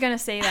 I was gonna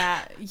say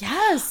that.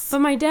 Yes. But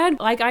my dad,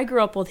 like, I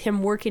grew up with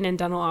him working in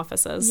dental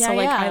offices. Yeah, so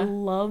like yeah. I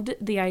loved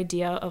the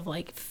idea of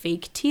like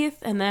fake teeth,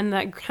 and then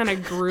that kind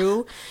of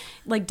grew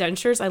like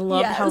dentures. I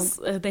loved Yes.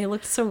 how they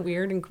looked so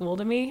weird and cool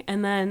to me.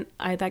 And then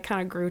that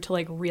kind of grew to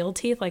like real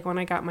teeth. Like when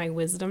I got my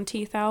wisdom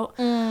teeth out,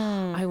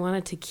 I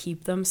wanted to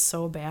keep them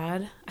so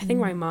bad. I think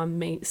my mom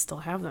may still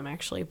have them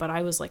actually, but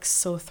I was like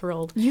so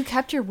thrilled. You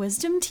kept your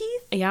wisdom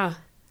teeth? Yeah.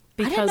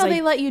 I didn't know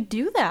they let you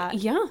do that.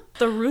 Yeah.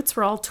 The roots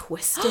were all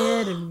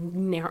twisted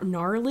and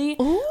gnarly.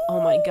 Ooh.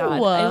 Oh my God.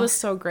 It was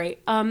so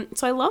great. So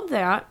I love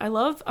that. I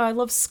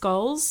love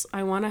skulls.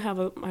 I want to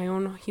have my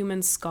own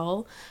human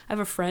skull. I have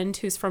a friend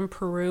who's from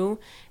Peru,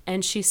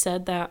 and she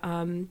said that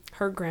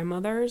her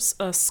grandmother's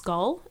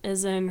skull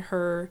is in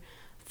her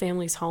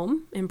family's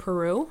home in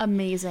Peru.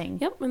 Amazing.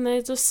 Yep.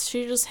 And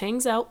she just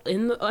hangs out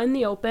in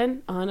the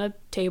open on a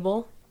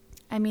table.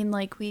 I mean,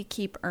 like, we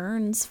keep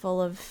urns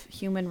full of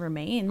human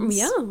remains.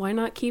 Yeah, why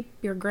not keep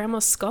your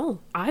grandma's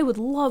skull? I would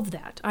love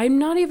that. I'm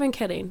not even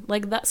kidding.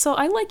 Like that. So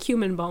I like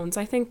human bones.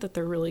 I think that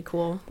they're really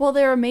cool. Well,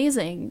 they're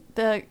amazing.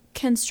 The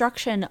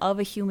construction of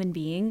a human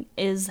being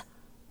is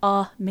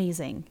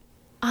amazing.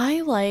 I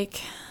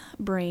like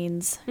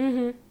brains.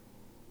 Mm-hmm.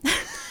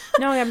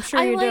 No, I'm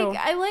sure you do.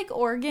 I like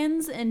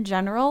organs in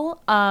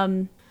general.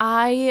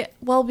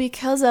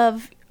 Because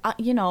of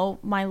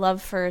my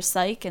love for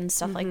psych and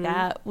stuff like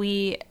that,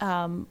 we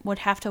would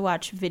have to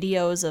watch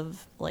videos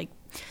of like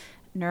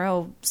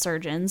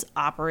neurosurgeons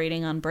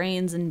operating on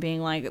brains and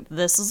being like,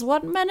 this is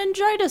what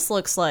meningitis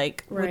looks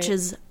like, right. Which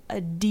is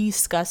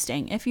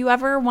disgusting. If you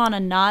ever want to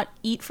not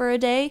eat for a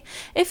day,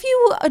 if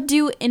you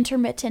do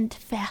intermittent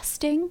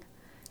fasting,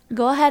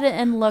 go ahead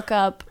and look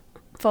up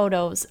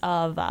photos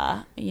of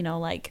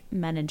like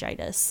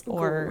meningitis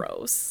or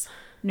gross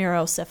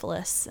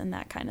neurosyphilis and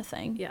that kind of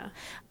thing. Yeah.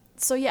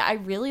 So yeah, I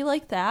really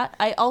like that.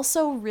 I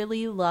also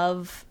really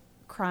love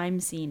crime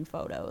scene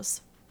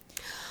photos.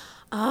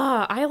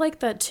 I like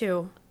that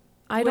too.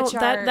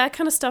 That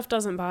kind of stuff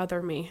doesn't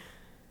bother me.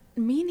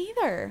 Me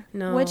neither.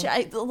 No. Which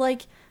I feel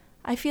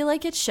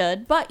like it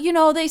should. But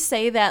they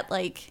say that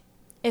like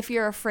if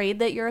you're afraid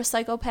that you're a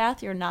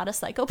psychopath, you're not a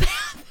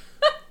psychopath.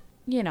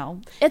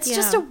 It's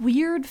just a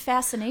weird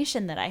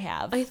fascination that I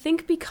have. I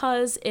think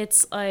because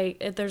it's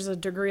like there's a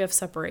degree of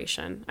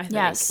separation, I think.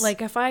 Yes.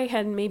 Like if I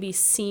had maybe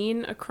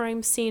seen a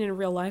crime scene in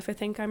real life, I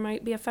think I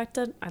might be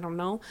affected. I don't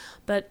know.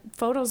 But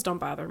photos don't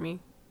bother me.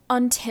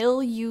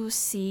 Until you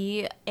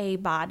see a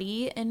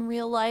body in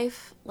real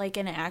life, like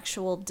an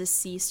actual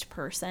deceased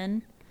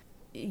person.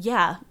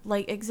 Yeah,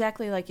 like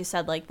exactly like you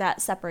said, like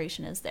that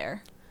separation is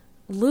there.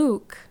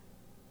 Luke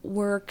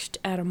worked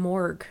at a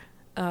morgue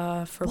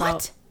for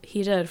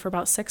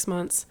about 6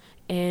 months,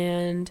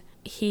 and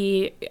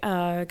he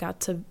got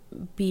to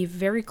be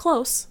very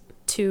close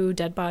to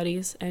dead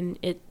bodies, and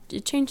it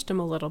changed him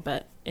a little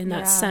bit in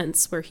that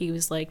sense where he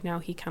was like, now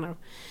he kind of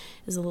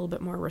is a little bit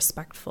more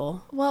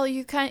respectful. Well,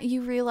 you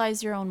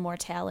realize your own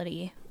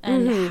mortality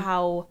and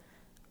how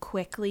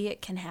quickly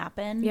it can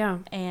happen. Yeah.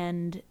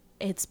 And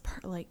it's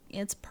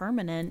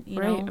permanent, you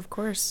right, know. of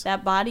course.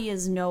 That body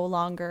is no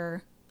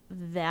longer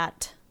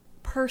that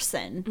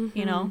person,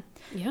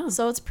 Yeah.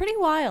 So it's pretty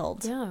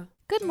wild. Yeah.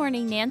 Good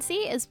Morning Nancy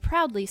is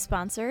proudly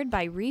sponsored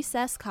by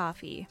Recess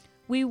Coffee.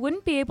 We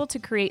wouldn't be able to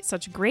create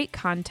such great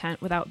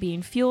content without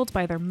being fueled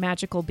by their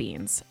magical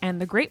beans. And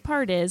the great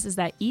part is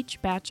that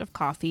each batch of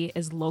coffee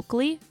is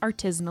locally,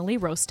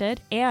 artisanally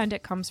roasted, and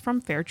it comes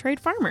from fair trade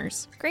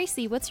farmers.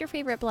 Gracie, what's your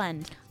favorite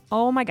blend?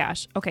 Oh my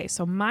gosh. Okay,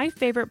 so my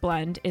favorite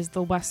blend is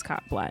the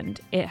Westcott blend.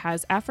 It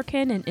has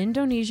African and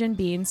Indonesian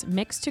beans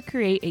mixed to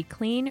create a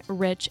clean,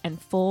 rich,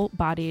 and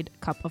full-bodied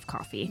cup of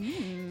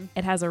coffee.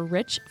 It has a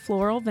rich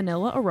floral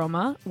vanilla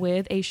aroma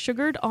with a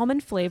sugared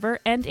almond flavor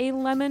and a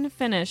lemon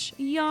finish.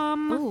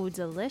 Yum! Ooh,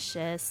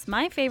 delicious.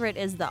 My favorite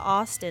is the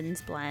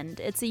Austin's blend.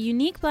 It's a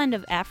unique blend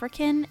of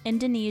African,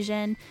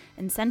 Indonesian,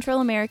 and Central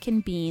American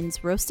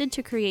beans roasted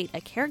to create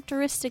a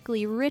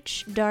characteristically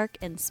rich, dark,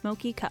 and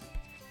smoky cup.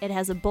 It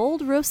has a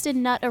bold roasted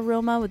nut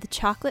aroma with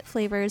chocolate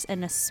flavors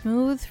and a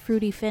smooth,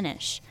 fruity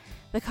finish.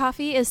 The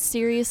coffee is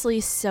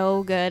seriously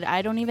so good.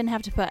 I don't even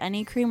have to put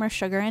any cream or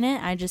sugar in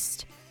it. I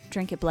just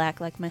drink it black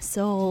like my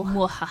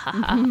soul.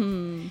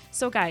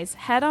 So guys,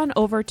 head on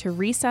over to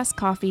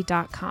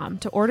recesscoffee.com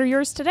to order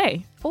yours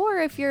today. Or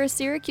if you're a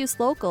Syracuse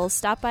local,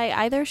 stop by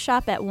either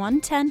shop at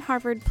 110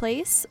 Harvard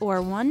Place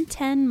or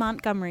 110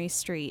 Montgomery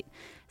Street.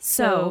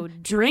 So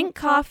drink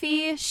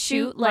coffee,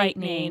 shoot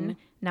lightning.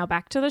 Now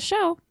back to the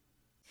show.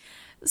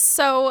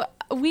 So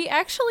we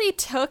actually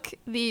took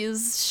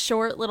these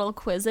short little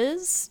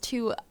quizzes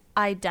to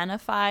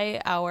identify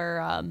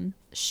our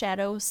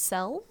shadow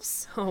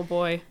selves. Oh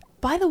boy.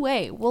 By the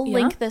way, we'll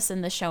link this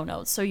in the show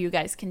notes so you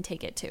guys can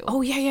take it too.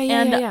 Oh, yeah.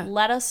 And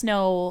let us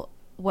know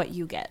what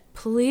you get.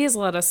 Please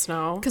let us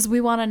know. Because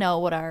we want to know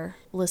what our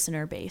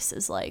listener base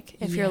is like,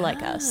 if you're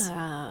like us.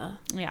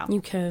 Yeah. You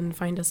can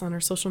find us on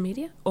our social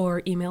media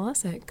or email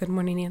us at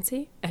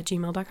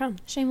goodmorningnancy@gmail.com.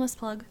 Shameless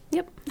plug.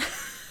 Yep.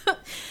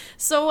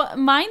 So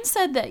mine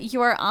said that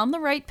you are on the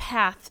right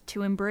path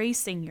to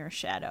embracing your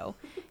shadow.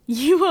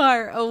 You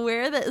are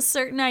aware that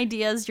certain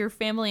ideas your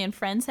family and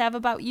friends have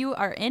about you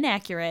are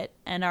inaccurate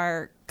and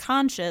are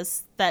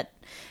conscious that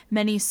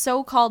many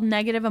so-called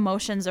negative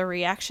emotions or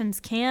reactions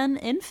can,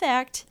 in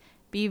fact,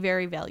 be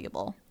very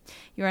valuable.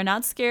 You are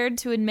not scared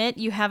to admit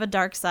you have a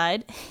dark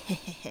side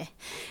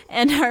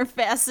and are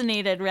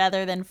fascinated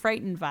rather than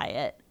frightened by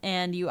it.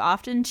 And you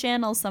often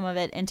channel some of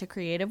it into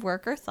creative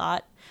work or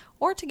thought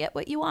or to get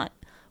what you want,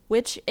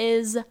 which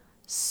is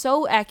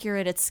so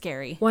accurate it's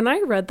scary. When I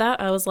read that,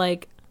 I was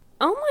like,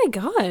 oh my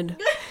God.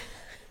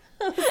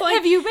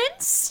 Have you been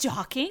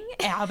stalking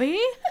Abby?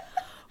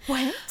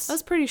 What? I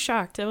was pretty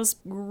shocked. It was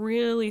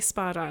really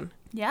spot on.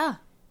 Yeah.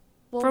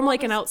 Well, From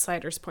like an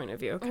outsider's point of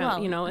view, kind of,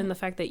 Well, you know, and the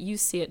fact that you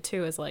see it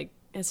too is like,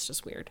 it's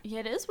just weird. Yeah,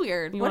 it is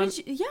weird. You What wanna-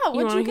 did you? Yeah,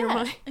 what'd wanna you hear get?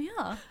 mine?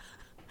 Yeah.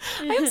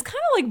 I was kind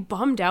of like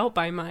bummed out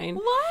by mine.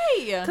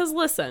 Why? Because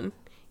listen,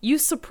 you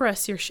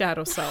suppress your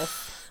shadow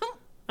self.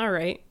 All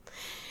right.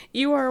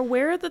 You are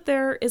aware that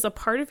there is a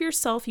part of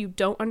yourself you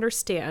don't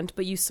understand,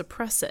 but you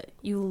suppress it.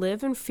 You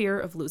live in fear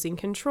of losing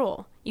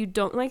control. You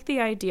don't like the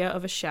idea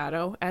of a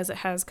shadow as it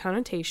has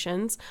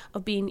connotations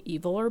of being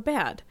evil or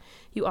bad.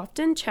 You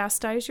often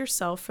chastise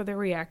yourself for the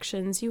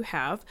reactions you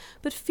have,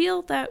 but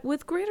feel that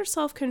with greater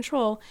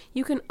self-control,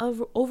 you can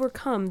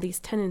overcome these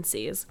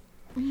tendencies.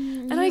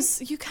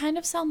 You kind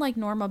of sound like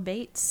Norma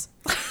Bates.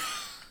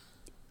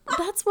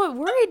 That's what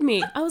worried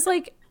me. I was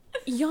like,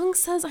 Jung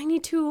says I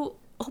need to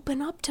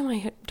open up to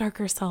my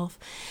darker self.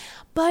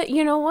 But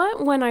you know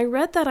what? When I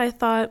read that, I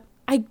thought,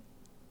 I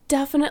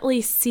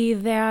definitely see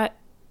that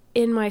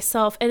in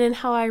myself and in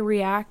how I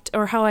react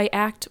or how I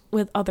act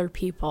with other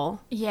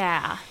people.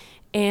 Yeah.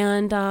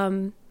 And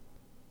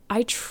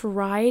I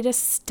try to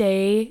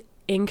stay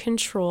in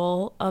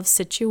control of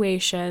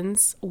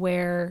situations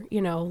where,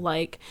 you know,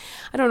 like,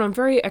 I don't know, I'm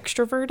very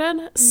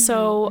extroverted.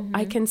 So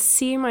I can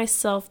see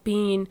myself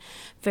being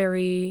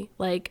very,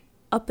 like,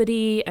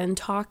 uppity and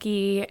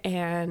talky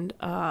and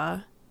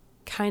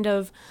kind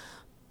of,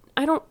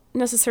 I don't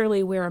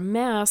necessarily wear a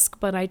mask,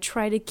 but I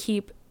try to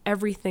keep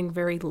everything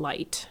very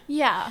light.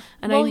 Yeah.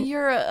 And well, I-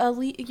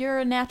 you're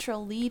a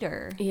natural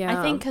leader. Yeah.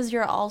 I think because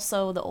you're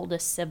also the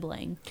oldest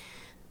sibling.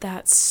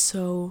 That's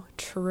so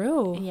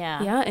true.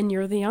 Yeah. Yeah, and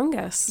you're the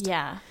youngest.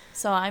 Yeah.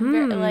 So I'm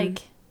very, like,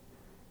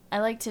 I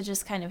like to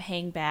just kind of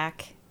hang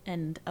back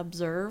and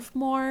observe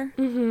more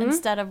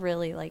instead of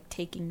really like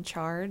taking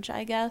charge,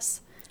 I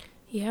guess.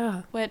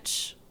 Yeah.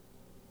 Which,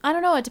 I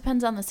don't know, it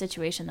depends on the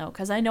situation though,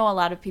 because I know a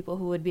lot of people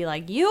who would be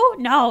like, you're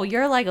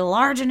like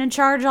large and in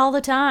charge all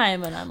the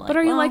time. And I'm like, But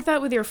are you well, like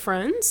that with your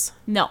friends?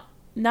 No,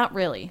 not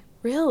really.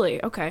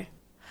 Really? Okay.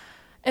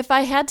 If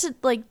I had to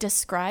like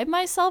describe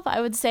myself,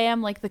 I would say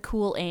I'm like the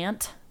cool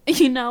aunt.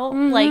 You know,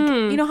 like,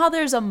 you know how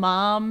there's a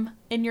mom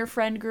in your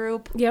friend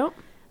group? Yep.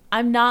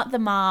 I'm not the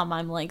mom.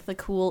 I'm like the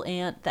cool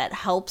aunt that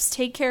helps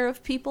take care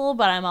of people,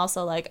 but I'm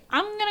also like,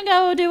 I'm gonna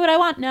go do what I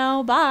want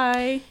now.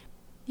 Bye.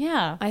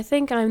 Yeah. I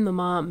think I'm the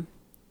mom.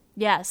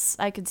 Yes,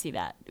 I could see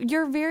that.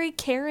 You're very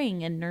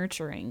caring and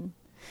nurturing.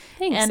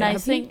 Thanks, And I Abby.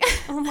 think-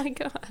 Oh my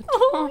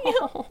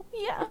God.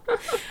 Yeah.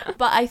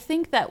 But I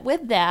think that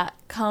with that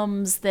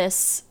comes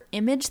this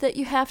image that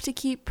you have to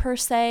keep per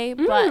se.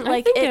 But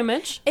like I think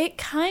image. it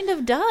kind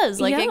of does.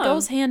 Like it Yeah.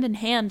 goes hand in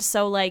hand.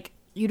 So like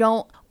you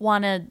don't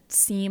want to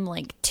seem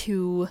like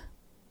too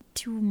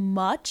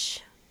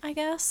much, I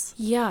guess,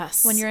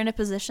 Yes. when you're in a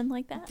position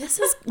like that. This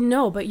is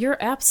no, but you're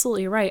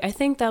absolutely right. I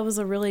think that was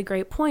a really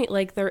great point.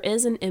 Like there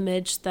is an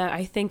image that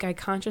I think I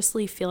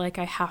consciously feel like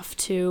I have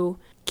to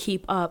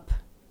keep up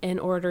in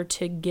order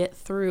to get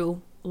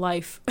through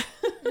life.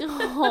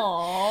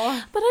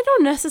 Aww. But I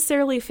don't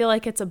necessarily feel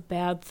like it's a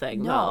bad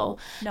thing, No, though.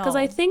 no. Because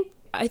I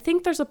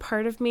think there's a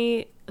part of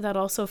me that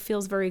also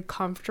feels very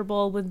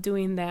comfortable with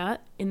doing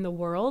that in the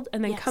world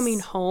and then Yes. coming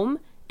home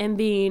and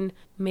being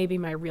maybe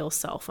my real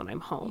self when I'm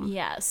home.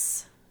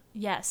 Yes.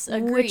 Yes.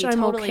 Agree. Which I'm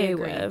totally okay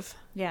agree. with.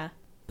 Yeah.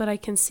 But I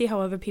can see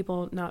how other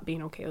people not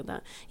being okay with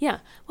that. Yeah.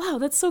 Wow,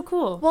 that's so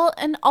cool. Well,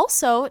 and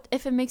also,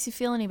 if it makes you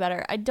feel any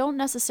better, I don't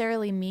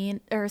necessarily mean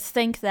or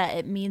think that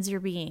it means you're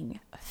being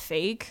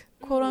fake,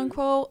 quote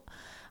unquote.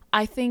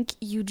 I think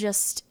you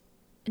just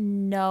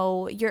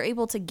know you're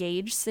able to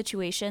gauge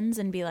situations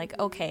and be like,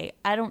 okay,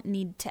 I don't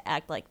need to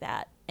act like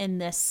that in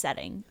this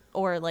setting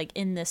or like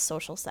in this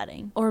social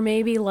setting. Or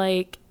maybe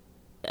like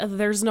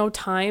there's no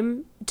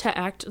time to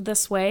act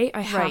this way.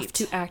 I have Right.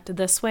 to act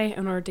this way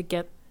in order to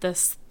get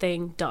this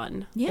thing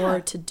done. Yeah. Or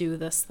to do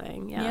this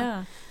thing.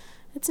 Yeah.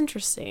 It's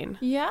interesting.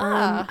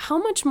 Yeah. How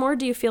much more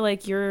do you feel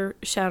like your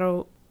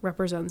shadow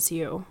represents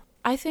you?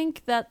 I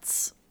think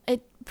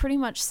it pretty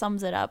much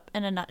sums it up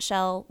in a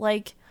nutshell.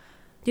 Like,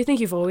 Do you think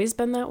you've always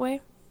been that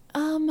way?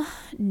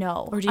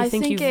 no. Or do you I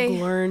think you've I-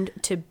 learned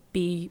to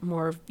be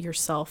more of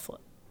yourself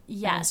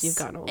Yes. as you've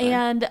gotten older?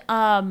 And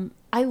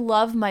I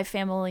love my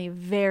family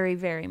very,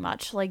 very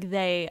much. Like,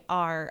 they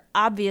are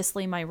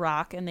obviously my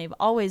rock and they've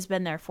always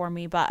been there for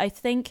me. But I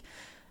think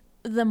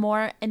the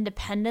more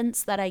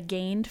independence that I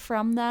gained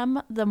from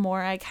them, the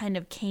more I kind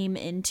of came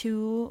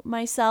into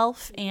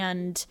myself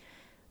and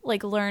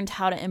like learned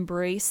how to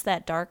embrace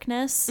that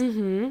darkness.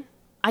 Mm-hmm.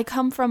 I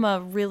come from a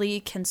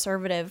really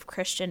conservative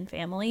Christian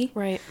family.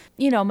 Right.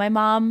 You know, my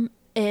mom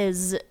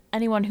is,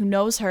 anyone who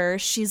knows her,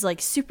 she's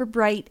like super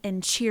bright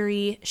and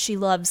cheery. She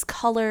loves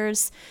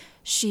colors.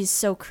 She's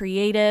so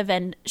creative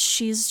and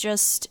she's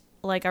just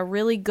like a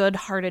really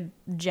good-hearted,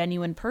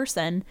 genuine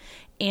person.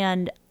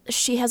 And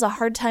she has a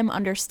hard time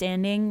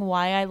understanding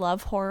why I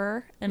love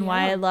horror and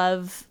why I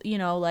love, you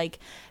know, like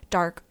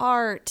dark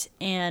art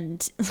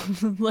and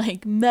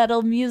like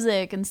metal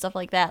music and stuff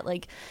like that.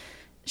 Like,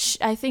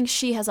 I think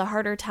she has a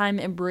harder time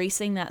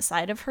embracing that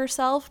side of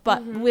herself.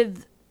 But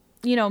with,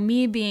 you know,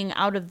 me being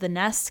out of the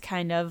nest,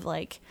 kind of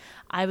like,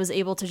 I was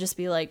able to just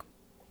be like,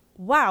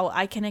 wow,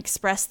 I can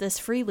express this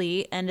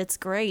freely and it's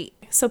great.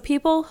 So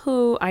people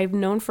who I've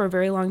known for a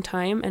very long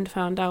time and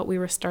found out we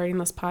were starting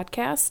this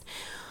podcast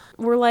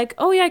were like,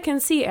 oh yeah, I can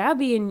see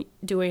Abby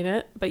doing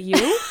it, but you?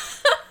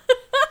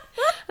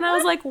 And I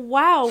was like,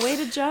 wow, way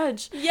to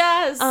judge.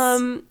 Yes.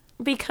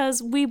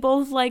 Because we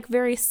both like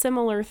very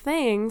similar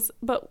things,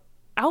 but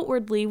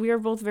outwardly we are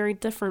both very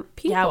different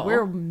people. Yeah,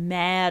 we're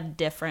mad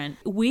different.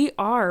 We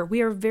are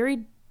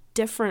very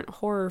different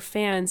horror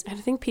fans, and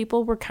I think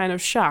people were kind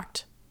of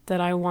shocked that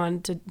I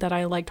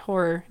liked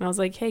horror. And I was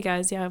like, hey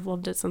guys, yeah, I've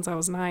loved it since I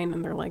was 9.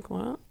 And they're like,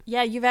 what?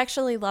 Yeah, you've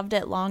actually loved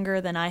it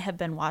longer than I have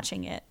been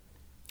watching it.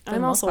 for the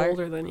I'm most also part.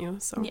 older than you,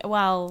 so Yeah,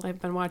 well,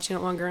 I've been watching it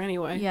longer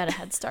anyway. you had a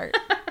head start.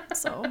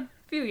 So, A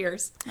few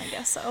years. I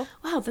guess so.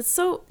 Wow,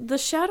 the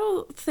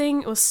shadow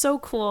thing was so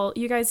cool.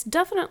 You guys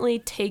definitely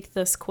take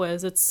this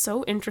quiz. It's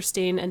so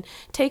interesting, and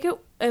take it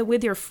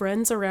with your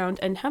friends around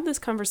and have this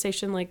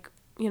conversation like,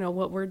 you know,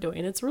 what we're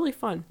doing. It's really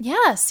fun.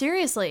 Yeah,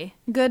 seriously.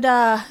 Good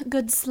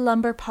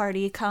slumber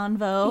party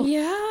convo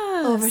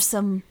Yeah. over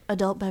some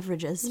adult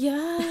beverages.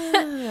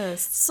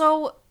 Yes.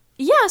 So,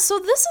 yeah, so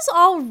this is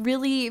all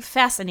really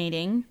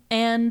fascinating,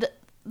 and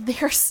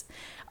there's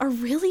a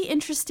really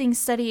interesting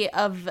study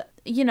of,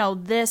 you know,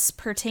 this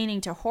pertaining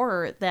to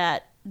horror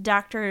that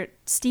Dr.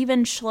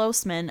 Steven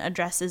Schlossman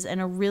addresses in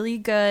a really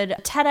good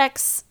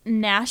TEDx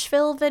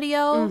Nashville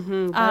video.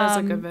 That is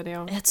a good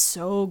video. It's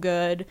so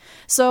good.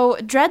 So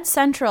Dread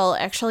Central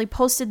actually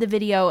posted the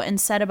video and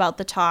said about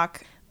the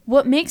talk,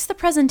 what makes the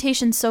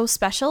presentation so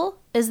special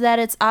is that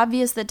it's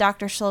obvious that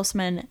Dr.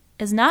 Schlossman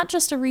is not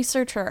just a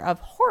researcher of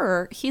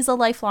horror, he's a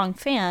lifelong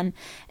fan.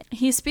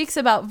 He speaks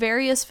about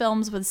various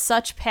films with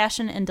such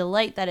passion and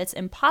delight that it's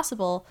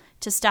impossible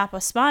to stop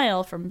a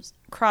smile from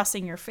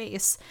crossing your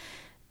face.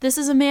 This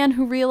is a man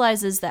who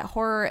realizes that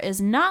horror is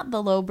not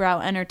the lowbrow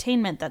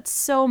entertainment that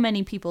so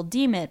many people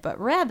deem it, but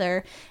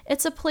rather,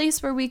 it's a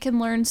place where we can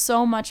learn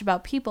so much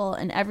about people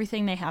and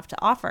everything they have to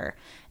offer.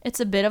 It's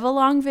a bit of a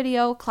long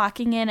video,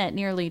 clocking in at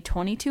nearly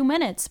 22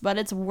 minutes, but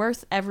it's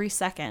worth every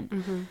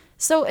second.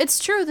 So it's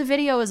true, the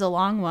video is a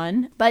long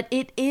one, but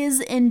it is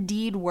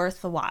indeed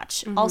worth the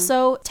watch.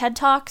 Also, TED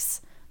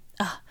Talks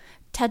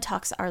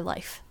are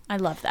life. I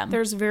love them.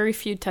 There's very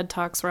few TED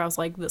Talks where I was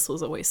like, this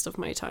was a waste of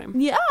my time.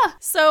 Yeah.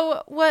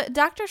 So what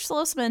Dr.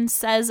 Schlossman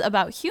says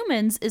about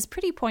humans is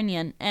pretty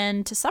poignant.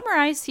 And to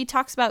summarize, he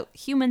talks about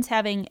humans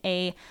having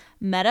a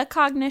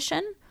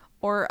metacognition,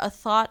 or a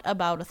thought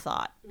about a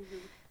thought.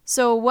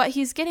 So what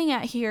he's getting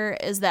at here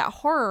is that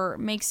horror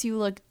makes you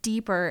look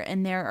deeper,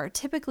 and there are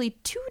typically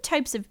two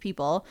types of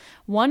people.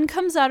 One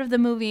comes out of the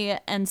movie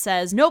and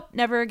says, nope,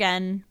 never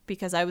again,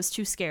 because I was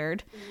too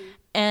scared.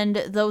 And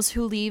those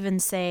who leave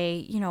and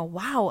say, you know,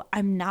 wow,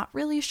 I'm not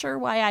really sure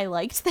why I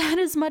liked that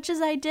as much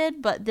as I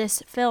did, but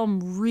this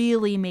film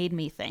really made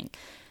me think.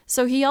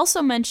 So he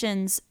also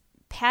mentions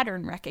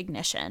pattern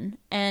recognition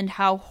and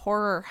how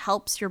horror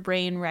helps your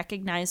brain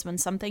recognize when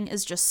something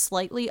is just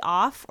slightly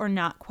off or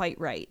not quite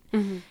right.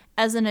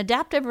 As an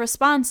adaptive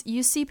response,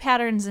 you see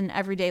patterns in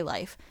everyday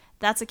life.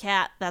 That's a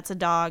cat, that's a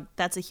dog,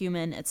 that's a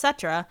human,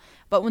 etc.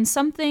 But when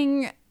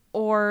something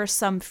or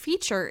some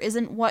feature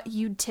isn't what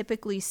you'd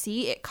typically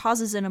see, it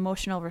causes an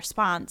emotional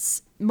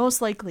response,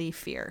 most likely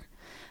fear.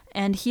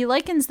 And he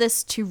likens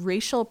this to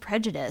racial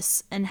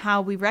prejudice and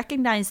how we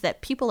recognize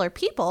that people are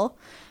people,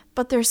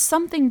 but there's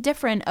something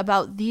different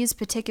about these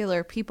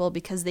particular people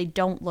because they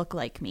don't look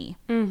like me.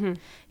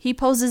 He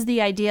poses the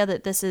idea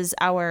that this is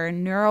our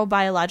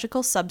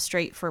neurobiological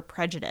substrate for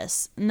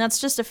prejudice. And that's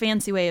just a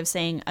fancy way of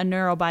saying a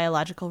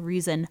neurobiological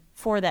reason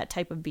for that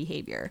type of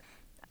behavior.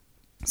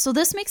 So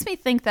this makes me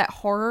think that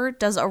horror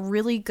does a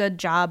really good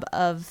job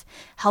of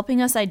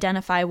helping us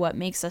identify what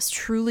makes us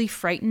truly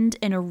frightened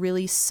in a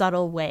really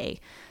subtle way.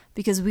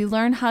 Because we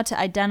learn how to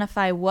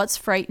identify what's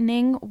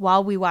frightening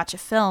while we watch a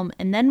film,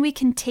 and then we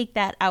can take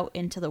that out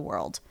into the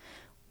world.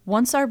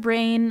 Once our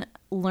brain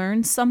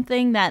learns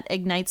something that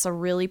ignites a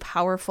really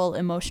powerful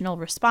emotional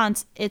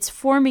response, it's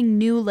forming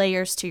new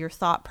layers to your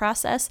thought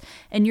process,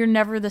 and you're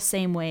never the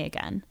same way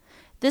again.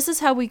 This is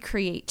how we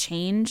create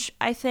change,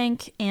 I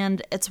think,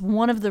 and it's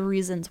one of the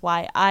reasons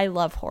why I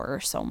love horror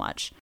so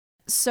much.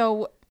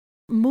 So,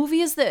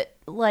 movies that,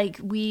 like,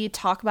 we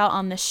talk about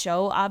on this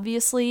show,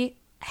 obviously,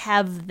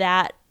 have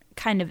that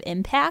kind of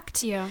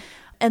impact. Yeah.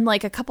 And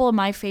like a couple of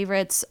my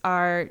favorites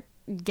are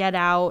Get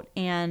Out,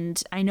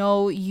 and I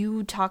know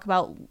you talk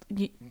about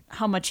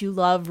how much you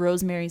love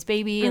Rosemary's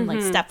Baby and like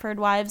Stepford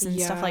Wives and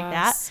stuff like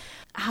that.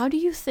 How do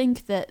you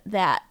think that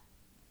that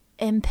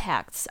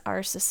impacts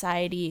our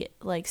society,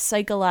 like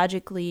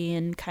psychologically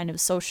and kind of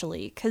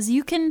socially? Because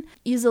you can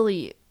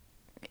easily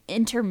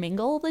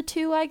intermingle the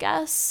two, I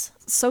guess.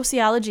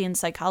 Sociology and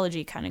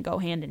psychology kind of go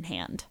hand in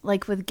hand.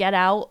 Like with Get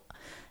Out,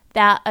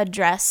 that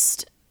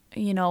addressed,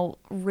 you know,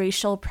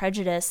 racial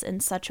prejudice in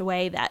such a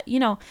way that, you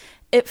know,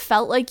 it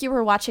felt like you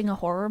were watching a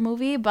horror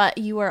movie, but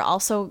you were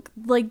also,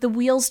 like, the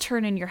wheels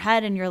turn in your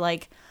head and you're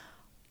like,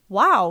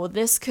 wow,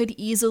 this could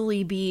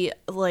easily be,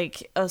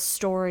 like, a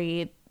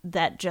story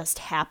that just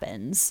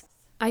happens.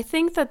 I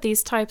think that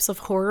these types of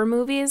horror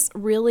movies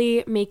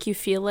really make you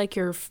feel like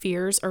your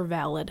fears are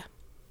valid.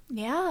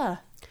 Yeah.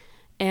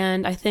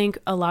 And I think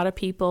a lot of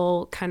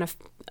people kind of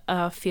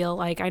feel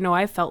like, I know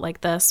I felt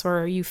like this,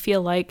 where you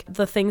feel like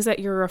the things that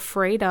you're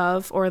afraid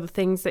of, or the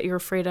things that you're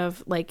afraid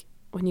of, like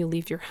when you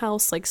leave your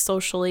house, like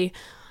socially,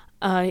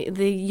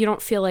 you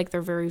don't feel like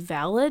they're very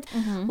valid.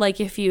 Like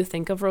if you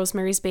think of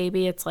Rosemary's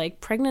Baby, it's like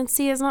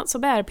pregnancy is not so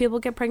bad. People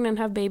get pregnant and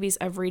have babies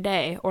every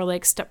day. Or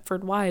like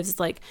Stepford Wives, it's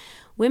like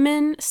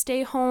women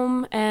stay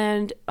home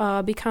and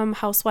become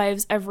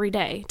housewives every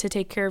day to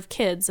take care of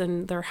kids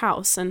and their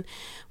house. And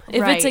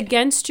if it's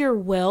against your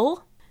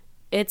will,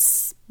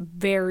 it's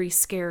very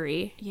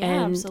scary. Yeah,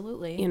 and,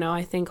 absolutely. You know,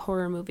 I think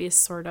horror movies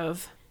sort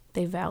of,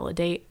 they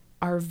validate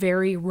our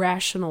very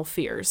rational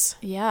fears.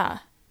 Yeah.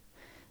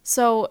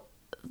 So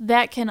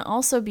that can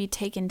also be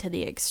taken to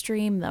the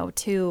extreme, though,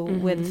 too,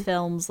 with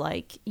films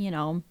like, you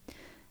know,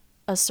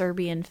 a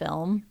Serbian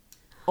film,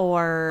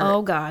 or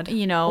oh God,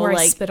 you know, or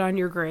like I Spit on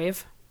Your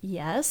Grave.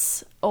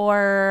 Yes,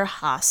 or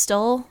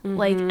Hostel,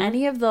 like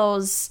any of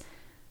those,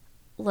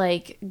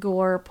 like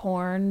gore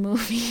porn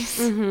movies,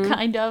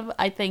 kind of,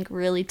 I think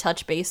really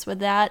touch base with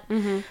that.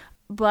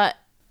 But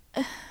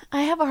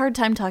I have a hard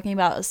time talking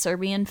about a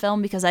Serbian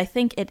film because I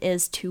think it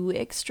is too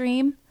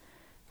extreme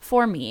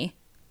for me.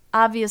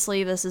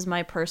 Obviously, this is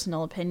my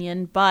personal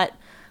opinion, but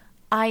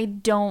I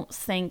don't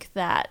think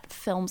that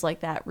films like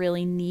that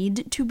really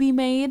need to be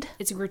made.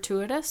 It's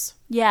gratuitous?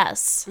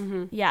 Yes.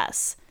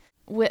 Yes.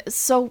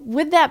 So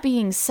with that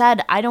being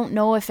said, I don't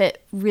know if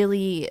it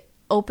really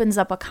opens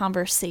up a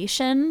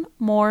conversation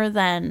more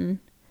than,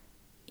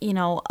 you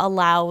know,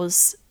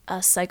 allows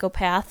a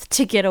psychopath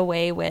to get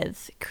away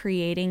with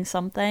creating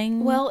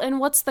something. Well, and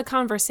what's the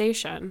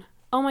conversation?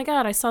 Oh my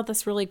God, I saw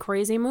this really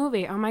crazy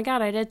movie. Oh my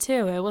God, I did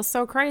too. It was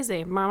so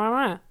crazy.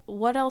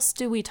 What else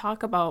do we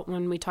talk about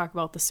when we talk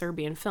about the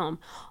Serbian film?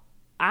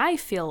 I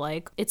feel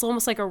like it's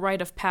almost like a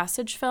rite of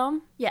passage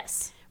film.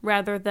 Yes.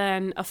 Rather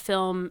than a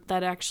film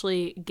that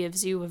actually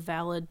gives you a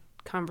valid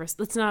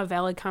it's not a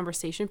valid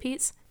conversation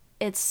piece.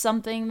 It's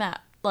something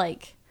that,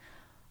 like,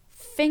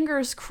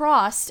 fingers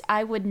crossed,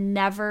 I would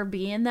never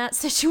be in that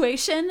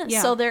situation.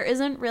 Yeah. So there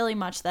isn't really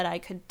much that I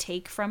could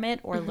take from it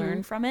or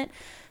learn from it.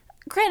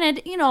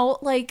 Granted, you know,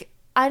 like,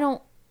 I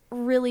don't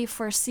really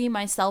foresee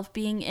myself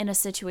being in a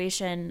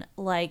situation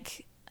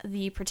like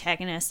the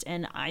protagonist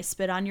in I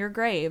Spit on Your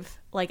Grave.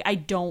 Like, I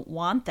don't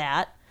want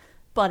that,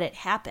 but it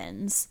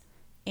happens.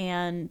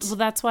 And well,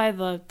 that's why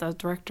the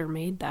director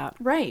made that.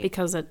 Right.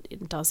 Because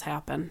it does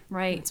happen.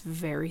 Right. It's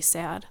very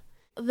sad.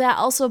 That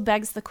also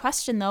begs the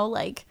question, though,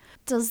 like,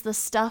 does the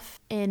stuff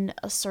in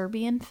a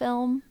Serbian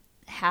film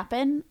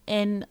happen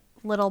in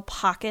little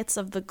pockets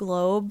of the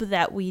globe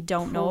that we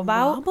don't know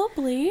about?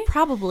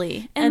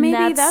 Probably. And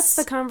maybe that's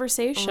the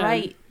conversation.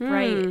 Right,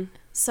 right.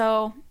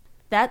 So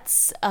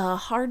that's a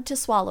hard to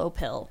swallow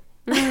pill.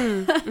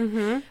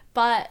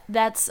 But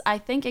that's, I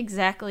think,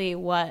 exactly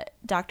what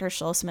Dr.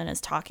 Schlossman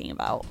is talking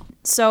about.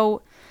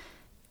 So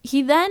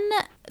he then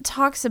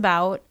talks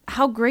about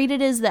how great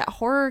it is that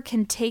horror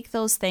can take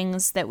those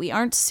things that we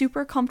aren't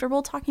super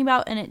comfortable talking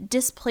about and it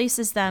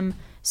displaces them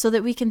so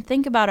that we can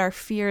think about our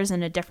fears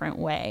in a different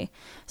way.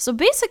 So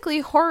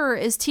basically, horror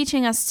is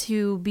teaching us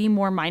to be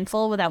more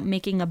mindful without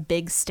making a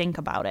big stink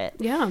about it.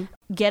 Yeah.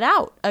 Get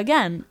Out,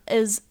 again,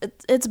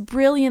 it's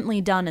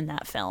brilliantly done in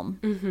that film.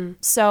 Mm-hmm.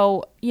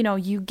 So,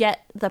 you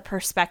get the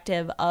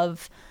perspective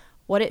of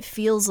what it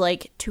feels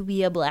like to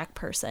be a Black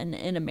person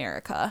in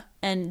America.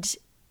 And,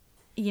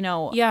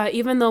 Yeah,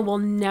 even though we'll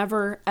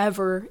never,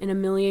 ever in a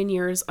million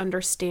years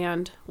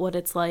understand what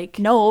it's like.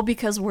 No,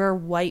 because we're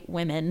white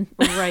women.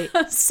 Right.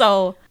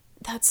 So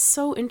that's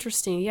so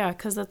interesting. Yeah,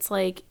 because it's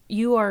like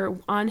you are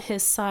on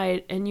his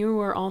side and you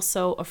are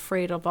also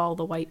afraid of all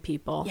the white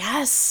people.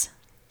 yes.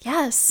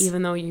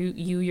 Even though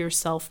you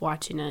yourself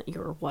watching it,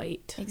 you're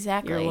white.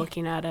 Exactly. You're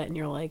looking at it and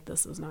you're like,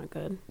 this is not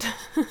good.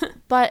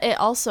 But it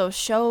also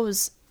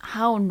shows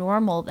how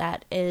normal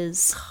that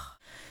is.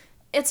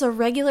 It's a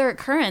regular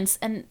occurrence,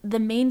 and the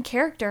main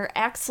character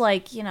acts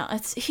like,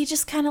 he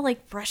just kind of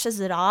like brushes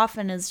it off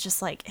and is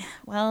just like,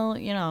 well,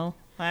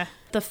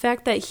 The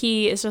fact that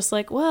he is just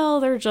like, well,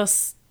 they're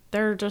just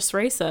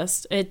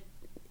racist.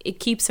 It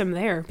keeps him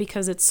there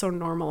because it's so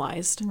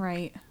normalized.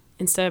 Right.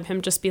 Instead of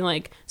him just being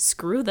like,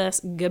 screw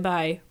this,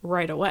 goodbye,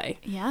 right away.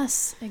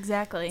 Yes,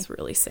 exactly. It's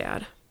really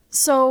sad.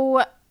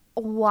 So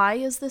why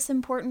is this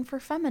important for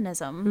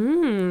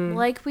feminism?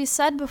 Like we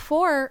said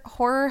before,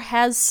 horror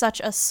has such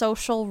a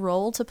social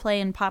role to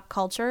play in pop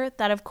culture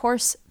that, of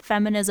course,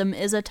 feminism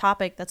is a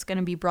topic that's going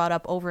to be brought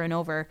up over and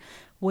over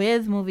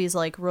with movies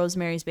like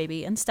Rosemary's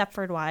Baby and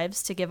Stepford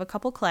Wives, to give a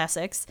couple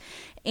classics,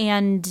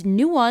 and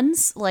new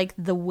ones like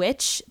The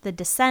Witch, The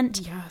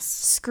Descent, Yes.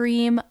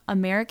 Scream,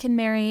 American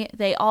Mary.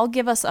 They all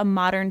give us a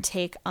modern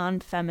take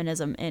on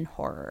feminism in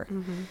horror.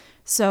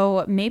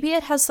 So maybe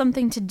it has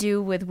something to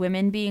do with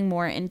women being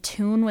more in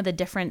tune with a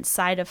different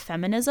side of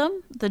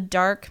feminism. The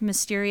dark,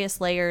 mysterious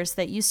layers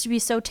that used to be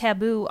so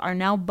taboo are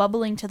now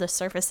bubbling to the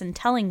surface and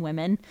telling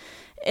women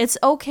it's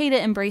okay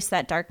to embrace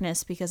that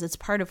darkness because it's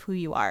part of who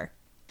you are.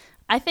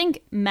 I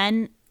think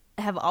men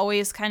have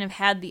always kind of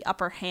had the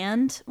upper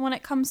hand when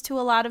it comes to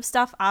a lot of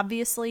stuff,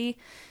 obviously,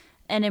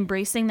 and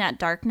embracing that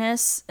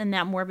darkness and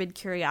that morbid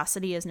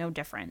curiosity is no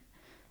different.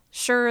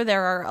 Sure,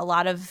 there are a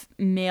lot of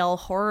male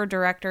horror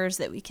directors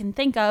that we can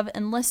think of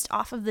and list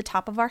off of the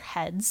top of our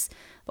heads,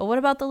 but what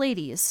about the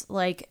ladies,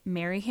 like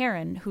Mary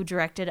Harron, who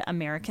directed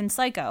American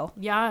Psycho?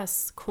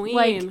 Yes, queen.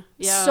 Like,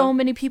 yeah. so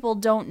many people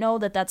don't know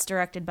that that's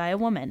directed by a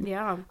woman.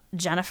 Yeah.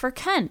 Jennifer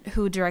Kent,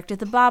 who directed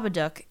The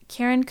Babadook,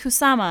 Karen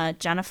Kusama,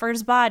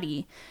 Jennifer's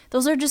Body.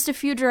 Those are just a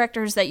few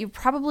directors that you've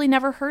probably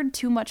never heard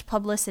too much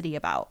publicity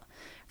about.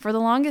 For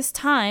the longest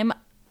time,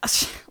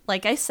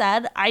 like I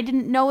said, I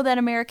didn't know that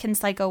American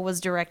Psycho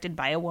was directed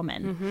by a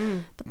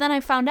woman. But then I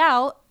found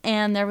out,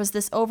 and there was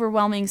this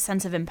overwhelming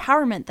sense of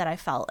empowerment that I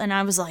felt. And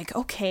I was like,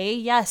 okay,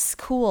 yes,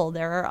 cool,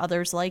 there are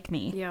others like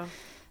me. Yeah.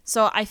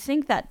 So I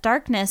think that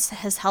darkness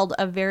has held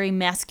a very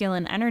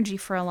masculine energy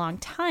for a long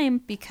time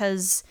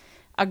because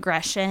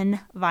aggression,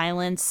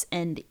 violence,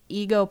 and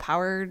ego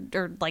powered,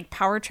 or like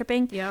power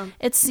tripping,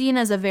 it's seen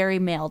as a very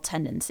male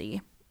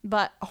tendency.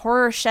 But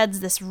horror sheds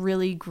this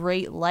really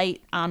great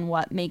light on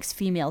what makes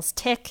females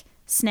tick,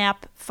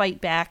 snap, fight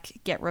back,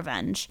 get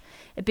revenge.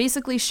 It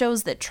basically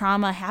shows that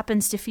trauma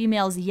happens to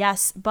females,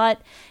 yes,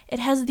 but it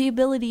has the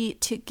ability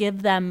to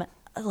give them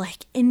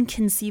like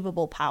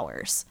inconceivable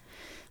powers.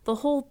 The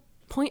whole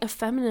point of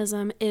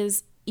feminism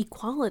is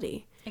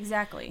equality.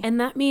 Exactly. And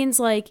that means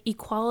like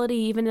equality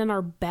even in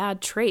our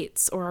bad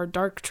traits or our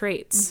dark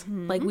traits.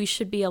 Like we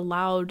should be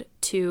allowed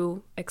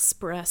to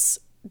express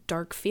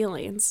dark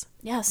feelings.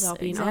 Yes, without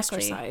being exactly.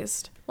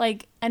 ostracized.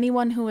 Like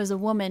anyone who is a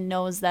woman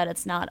knows that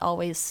it's not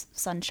always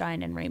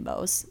sunshine and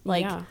rainbows.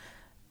 Like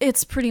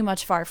it's pretty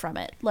much far from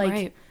it.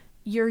 Like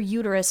your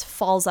uterus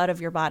falls out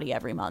of your body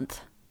every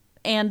month.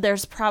 And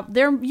there's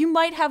you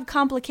might have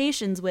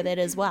complications with it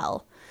as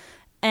well.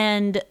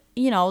 And,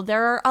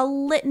 there are a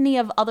litany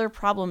of other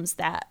problems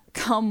that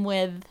come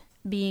with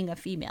being a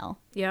female.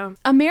 Yeah.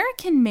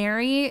 American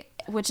Mary,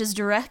 which is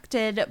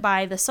directed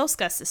by the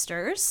Soska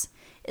sisters,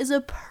 is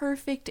a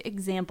perfect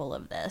example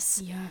of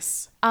this.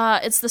 Yes.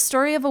 It's the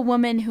story of a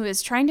woman who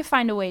is trying to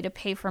find a way to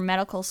pay for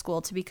medical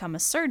school to become a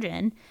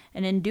surgeon,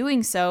 and in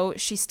doing so,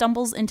 she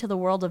stumbles into the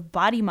world of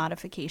body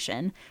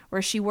modification,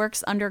 where she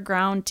works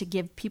underground to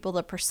give people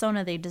the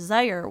persona they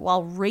desire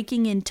while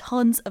raking in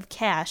tons of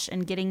cash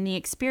and getting the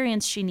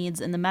experience she needs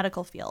in the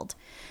medical field.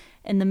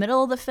 In the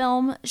middle of the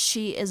film,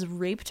 she is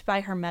raped by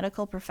her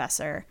medical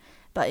professor,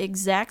 but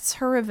exacts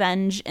her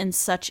revenge in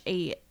such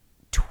a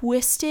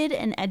twisted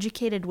and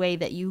educated way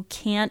that you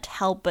can't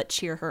help but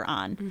cheer her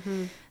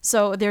on.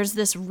 So there's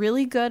this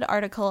really good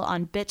article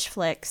on Bitch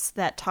Flicks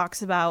that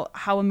talks about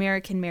how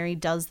American Mary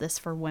does this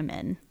for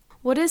women.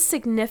 What is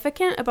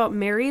significant about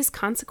Mary's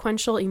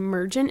consequential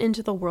immersion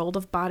into the world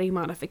of body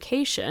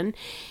modification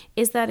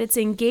is that it's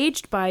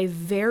engaged by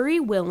very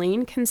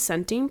willing,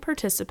 consenting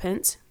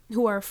participants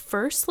who are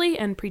firstly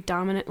and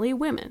predominantly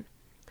women.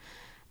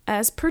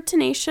 As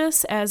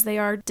pertinacious as they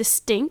are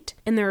distinct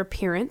in their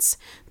appearance,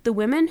 the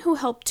women who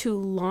helped to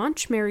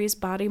launch Mary's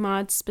body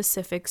mod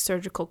specific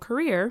surgical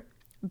career,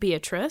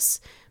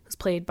 Beatrice, who's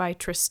played by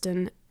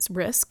Tristan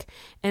Risk,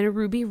 and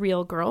Ruby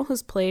Real-Girl,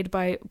 who's played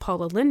by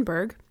Paula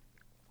Lindbergh,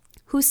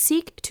 who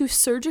seek to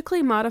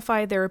surgically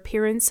modify their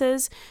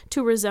appearances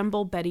to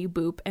resemble Betty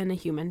Boop and a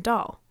human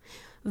doll,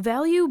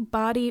 value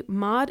body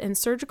mod and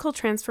surgical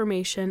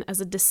transformation as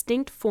a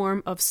distinct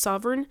form of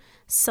sovereign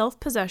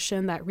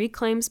self-possession that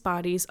reclaims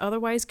bodies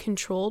otherwise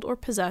controlled or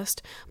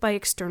possessed by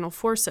external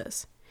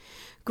forces.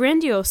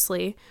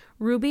 Grandiosely,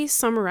 Ruby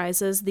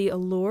summarizes the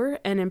allure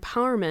and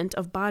empowerment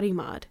of body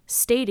mod,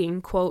 stating,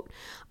 quote,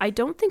 "I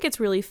don't think it's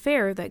really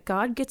fair that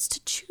God gets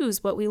to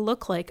choose what we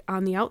look like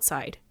on the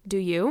outside. Do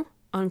you?"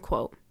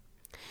 Unquote.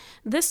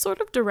 This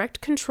sort of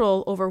direct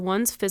control over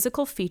one's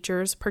physical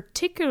features,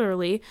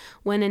 particularly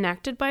when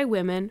enacted by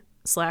women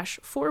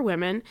 / for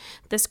women,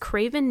 this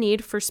craven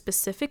need for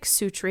specific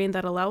suturing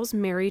that allows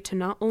Mary to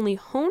not only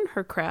hone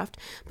her craft,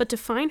 but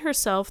define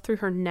herself through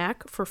her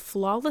knack for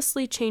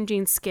flawlessly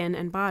changing skin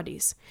and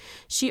bodies.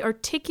 She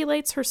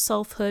articulates her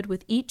selfhood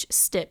with each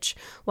stitch,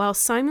 while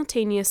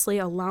simultaneously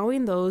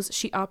allowing those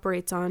she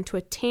operates on to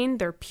attain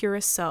their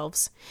purest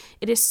selves.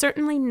 It is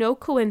certainly no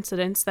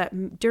coincidence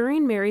that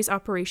during Mary's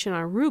operation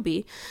on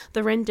Ruby,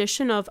 the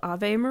rendition of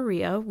Ave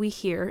Maria we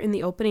hear in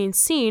the opening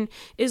scene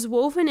is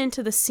woven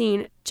into the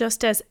scene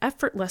just as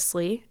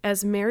effortlessly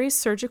as Mary's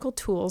surgical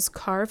tools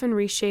carve and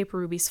reshape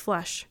Ruby's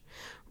flesh.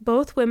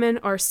 Both women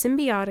are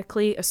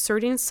symbiotically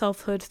asserting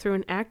selfhood through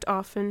an act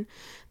often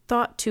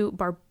thought to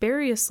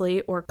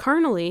barbarously or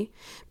carnally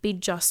be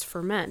just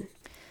for men.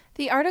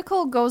 The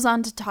article goes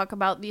on to talk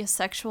about the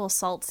sexual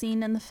assault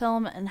scene in the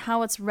film and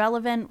how it's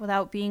relevant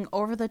without being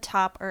over the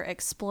top or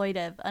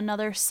exploitive,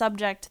 another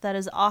subject that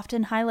is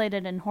often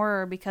highlighted in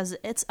horror because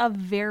it's a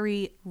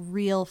very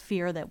real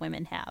fear that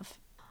women have.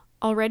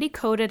 Already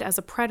coded as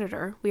a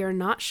predator, we are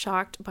not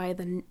shocked by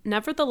the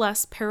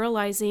nevertheless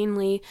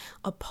paralyzingly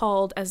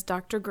appalled as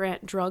Dr.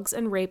 Grant drugs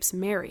and rapes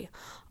Mary,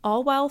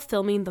 all while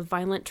filming the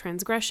violent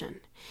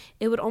transgression.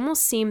 It would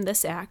almost seem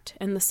this act,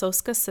 and the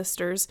Soska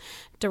sisters'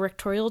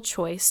 directorial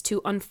choice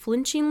to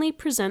unflinchingly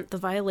present the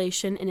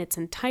violation in its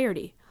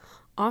entirety,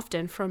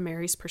 often from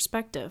Mary's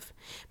perspective,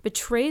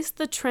 betrays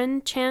the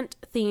trenchant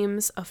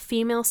themes of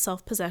female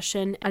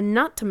self-possession,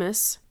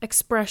 anatomous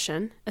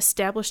expression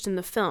established in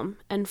the film,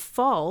 and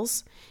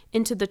falls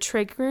into the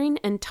triggering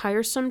and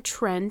tiresome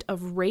trend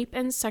of rape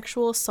and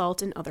sexual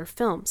assault in other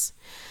films.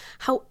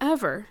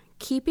 However,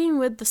 keeping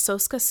with the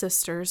Soska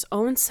sisters'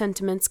 own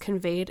sentiments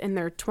conveyed in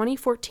their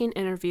 2014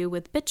 interview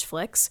with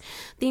Bitchflix,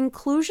 the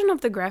inclusion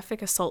of the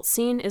graphic assault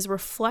scene is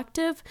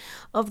reflective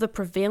of the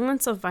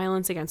prevalence of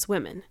violence against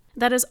women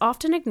that is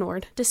often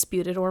ignored,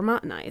 disputed, or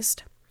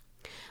monetized.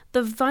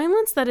 The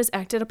violence that is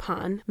acted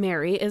upon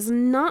Mary is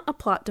not a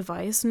plot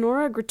device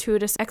nor a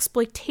gratuitous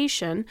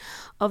exploitation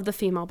of the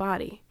female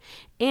body,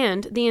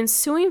 and the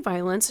ensuing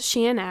violence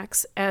she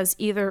enacts as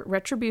either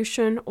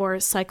retribution or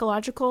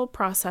psychological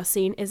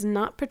processing is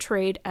not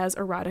portrayed as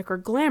erotic or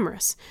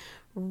glamorous.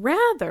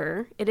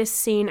 Rather, it is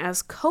seen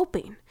as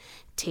coping,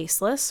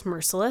 tasteless,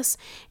 merciless,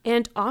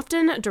 and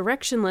often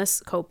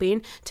directionless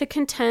coping to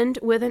contend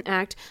with an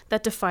act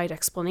that defied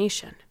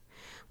explanation.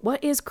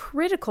 What is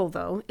critical,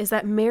 though, is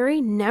that Mary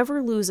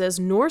never loses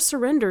nor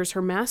surrenders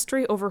her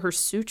mastery over her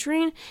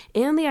suturing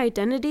and the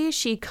identity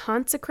she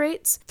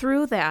consecrates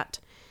through that,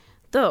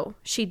 though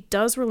she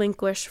does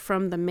relinquish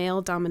from the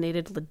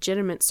male-dominated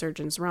legitimate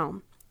surgeon's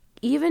realm.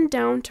 Even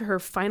down to her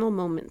final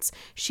moments,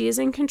 she is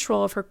in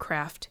control of her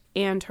craft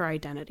and her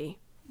identity.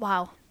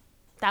 Wow.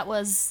 That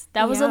was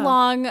a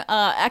long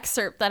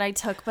excerpt that I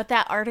took, but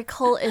that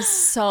article is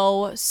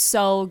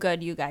so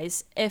good, you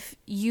guys. If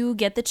you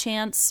get the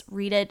chance,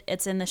 read it.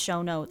 It's in the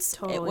show notes.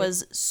 Totally. It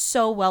was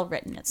so well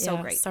written. It's so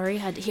great. Sorry, I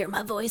had to hear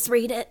my voice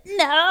read it.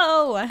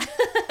 No.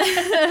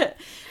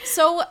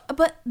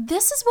 But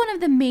this is one of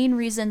the main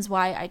reasons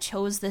why I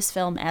chose this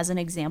film as an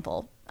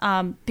example.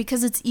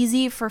 Because it's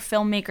easy for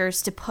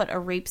filmmakers to put a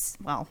rape...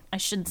 Well, I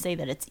shouldn't say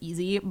that it's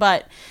easy,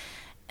 but...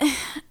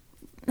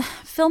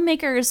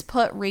 filmmakers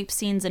put rape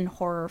scenes in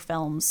horror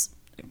films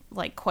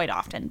like quite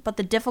often, but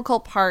the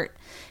difficult part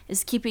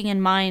is keeping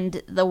in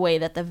mind the way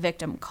that the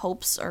victim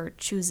copes or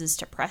chooses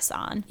to press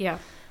on. Yeah.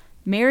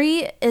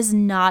 Mary is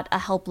not a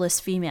helpless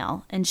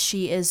female, and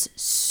she is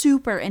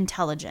super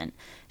intelligent.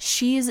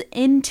 She's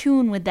in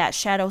tune with that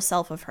shadow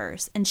self of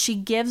hers, and she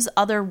gives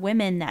other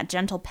women that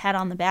gentle pat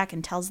on the back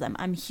and tells them,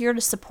 I'm here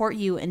to support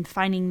you in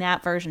finding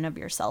that version of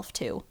yourself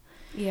too.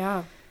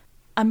 Yeah.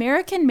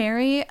 American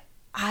Mary,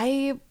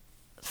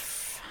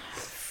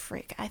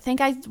 I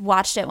think I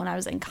watched it when I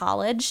was in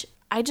college.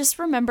 I just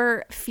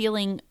remember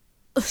feeling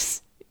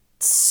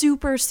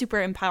super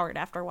empowered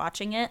after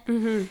watching it.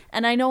 Mm-hmm.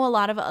 And I know a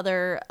lot of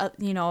other,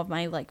 of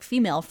my like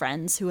female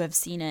friends who have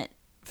seen it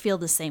feel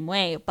the same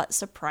way, but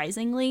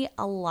surprisingly,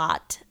 a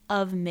lot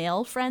of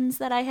male friends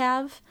that I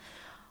have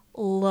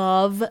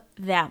love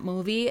that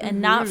movie, and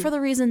not for the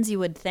reasons you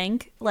would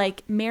think.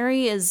 Like,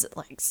 Mary is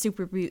like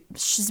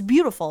she's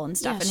beautiful and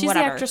stuff, Yeah, and she's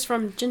whatever. the actress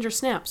from Ginger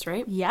Snaps,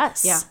 right?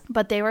 Yes. Yeah.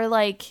 But they were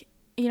like,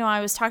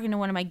 I was talking to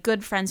one of my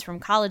good friends from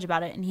college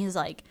about it, and he's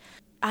like,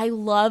 I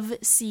love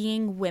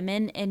seeing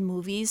women in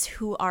movies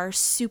who are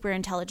super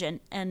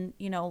intelligent and,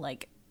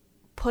 like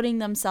putting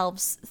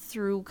themselves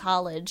through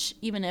college,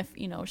 even if,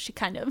 she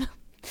kind of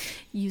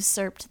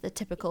usurped the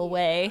typical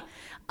way.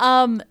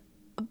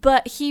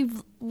 But he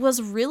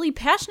was really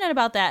passionate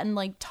about that and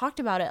like talked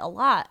about it a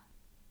lot.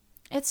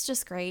 It's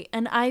just great.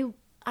 And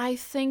I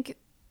think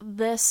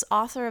this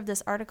author of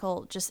this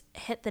article just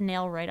hit the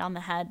nail right on the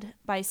head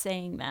by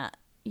saying that,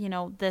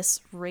 this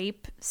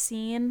rape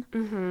scene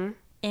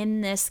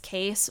in this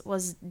case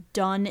was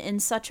done in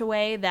such a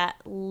way that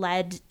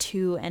led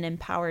to an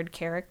empowered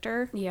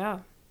character. Yeah.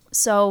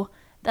 So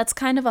that's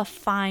kind of a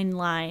fine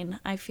line,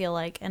 I feel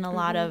like, in a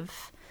lot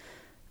of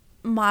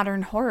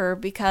modern horror,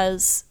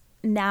 because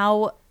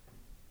now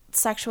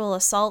sexual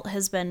assault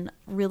has been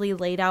really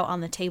laid out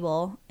on the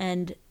table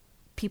and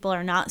people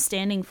are not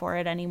standing for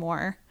it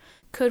anymore.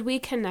 Could we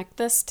connect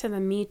this to the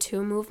Me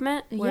Too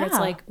movement, where it's Yeah.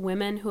 like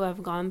women who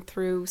have gone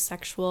through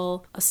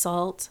sexual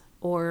assault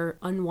or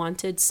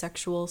unwanted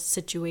sexual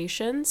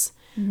situations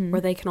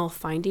where they can all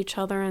find each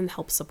other and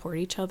help support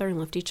each other and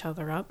lift each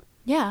other up?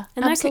 Yeah,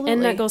 And absolutely.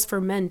 that goes for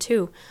men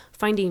too.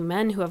 Finding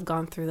men who have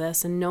gone through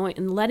this and knowing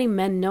and letting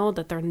men know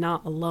that they're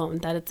not alone.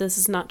 That this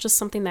is not just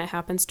something that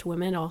happens to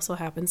women; it also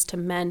happens to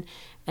men,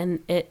 and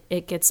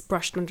it gets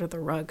brushed under the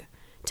rug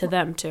to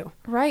them too.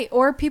 Right,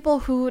 or people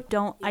who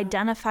don't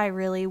identify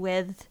really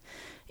with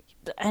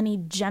any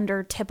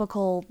gender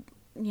typical,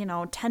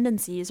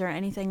 tendencies or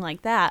anything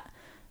like that.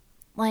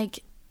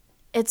 Like,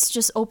 it's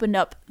just opened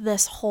up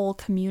this whole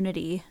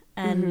community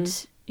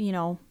and,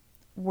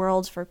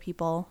 world for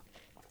people.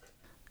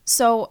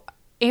 So,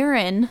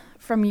 Erin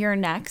from You're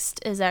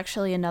Next is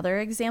actually another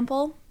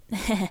example.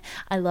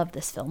 I love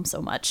this film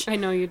so much. I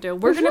know you do.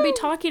 We're going to be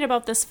talking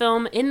about this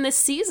film in this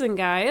season,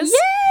 guys.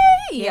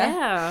 Yay!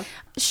 Yeah.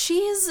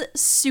 She's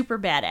super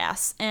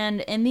badass,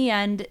 and in the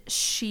end,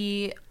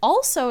 she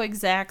also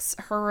exacts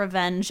her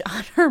revenge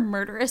on her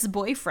murderous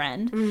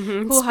boyfriend,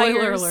 who Spoiler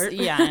hires. alert.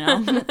 Yeah, I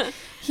know.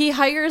 He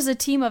hires a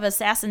team of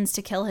assassins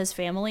to kill his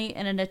family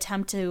in an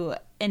attempt to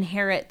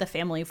inherit the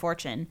family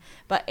fortune.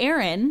 But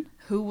Erin,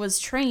 who was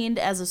trained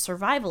as a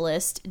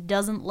survivalist,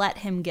 doesn't let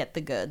him get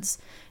the goods.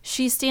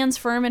 She stands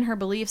firm in her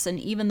beliefs, and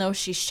even though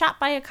she's shot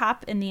by a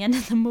cop in the end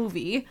of the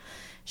movie,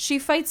 she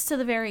fights to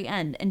the very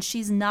end, and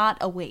she's not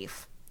a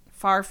waif.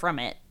 Far from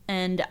it.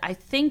 And I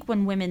think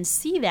when women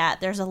see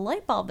that, there's a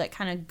light bulb that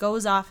kind of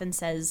goes off and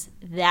says,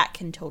 that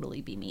can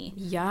totally be me.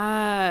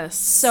 Yes.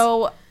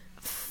 So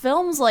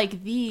films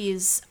like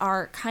these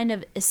are kind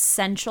of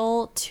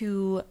essential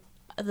to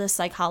the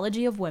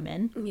psychology of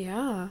women.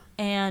 Yeah.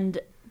 And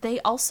they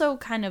also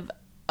kind of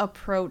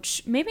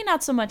approach, maybe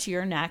not so much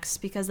You're Next,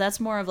 because that's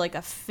more of like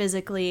a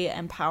physically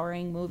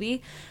empowering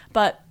movie,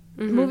 but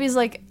movies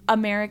like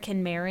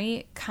American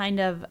Mary kind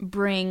of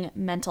bring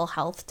mental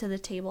health to the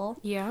table.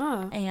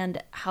 Yeah.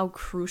 And how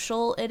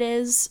crucial it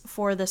is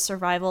for the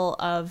survival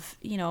of,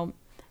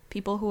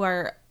 people who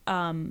are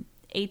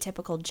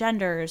atypical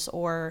genders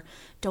or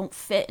don't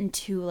fit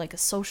into like a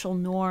social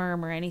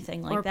norm or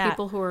anything like Or that.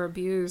 people who are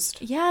abused.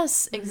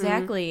 Yes,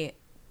 exactly.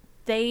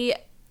 They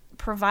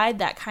provide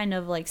that kind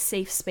of like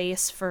safe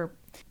space for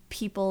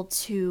people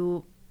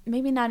to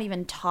maybe not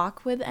even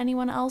talk with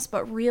anyone else,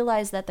 but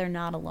realize that they're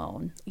not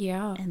alone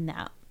Yeah. in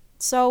that.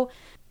 So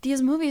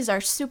these movies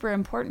are super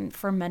important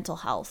for mental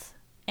health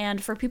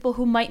and for people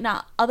who might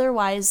not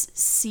otherwise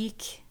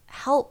seek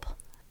help.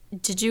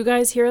 Did you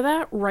guys hear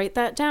that? Write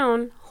that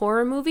down.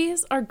 Horror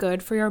movies are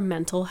good for your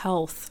mental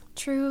health.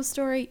 True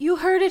story. You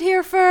heard it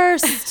here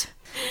first.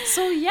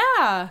 So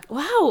yeah.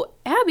 Wow,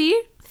 Abby,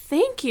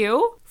 thank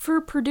you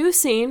for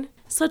producing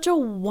such a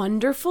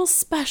wonderful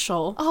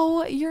special.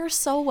 Oh, you're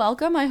so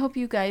welcome. I hope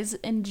you guys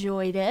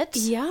enjoyed it.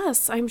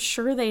 Yes, I'm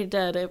sure they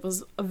did. It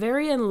was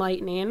very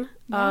enlightening.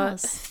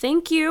 Yes.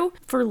 Thank you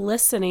for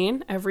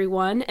listening,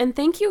 everyone. And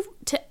thank you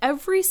to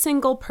every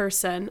single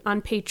person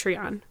on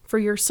Patreon for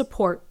your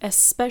support,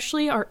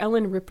 especially our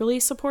Ellen Ripley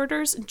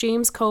supporters,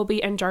 James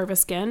Colby and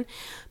Jarvis Ginn.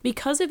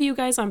 Because of you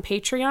guys on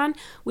Patreon,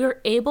 we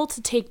were able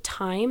to take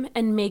time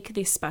and make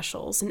these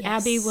specials. And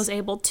Yes. Abby was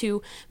able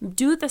to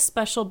do the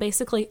special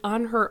basically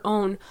on her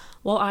own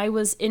while I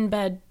was in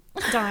bed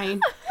dying.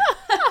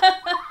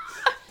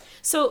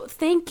 So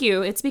thank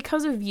you. It's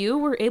because of you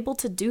we're able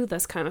to do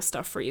this kind of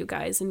stuff for you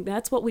guys. And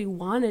that's what we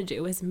want to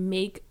do, is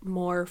make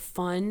more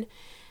fun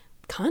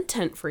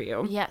content for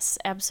you. Yes,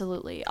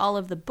 absolutely. All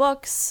of the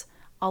books,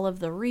 all of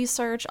the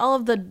research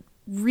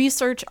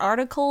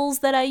articles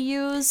that I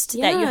used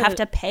that you Yeah. have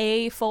to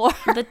pay for.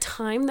 The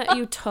time that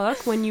you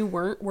took when you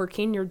weren't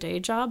working your day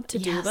job to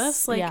do Yes,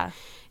 this, like, yeah.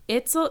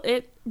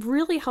 It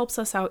really helps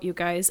us out, you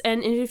guys.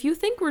 And if you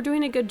think we're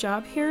doing a good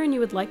job here and you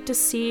would like to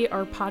see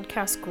our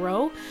podcast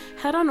grow,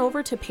 head on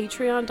over to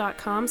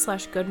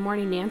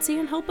patreon.com/goodmorningnancy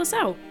and help us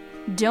out.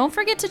 Don't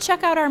forget to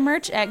check out our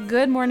merch at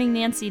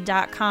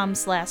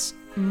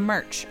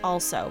goodmorningnancy.com/merch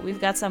also. We've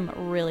got some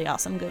really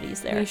awesome goodies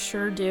there. We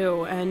sure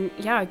do. And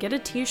yeah, get a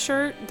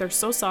t-shirt. They're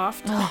so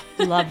soft. Oh,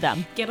 love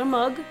them. Get a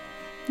mug.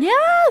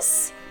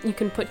 Yes! You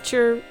can put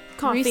your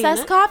coffee Recess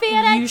in it. coffee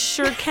in it. You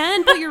sure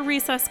can put your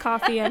recess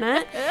coffee in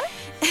it.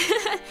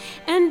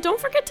 And don't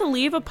forget to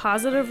leave a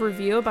positive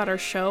review about our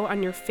show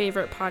on your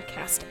favorite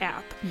podcast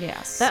app.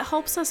 Yes. That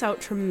helps us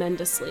out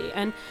tremendously.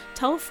 And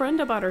tell a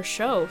friend about our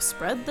show.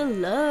 Spread the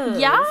love.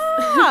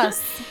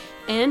 Yes!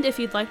 And if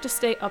you'd like to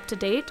stay up to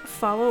date,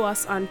 follow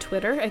us on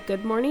Twitter at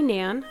Good Morning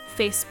Nan,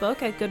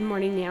 Facebook at Good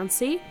Morning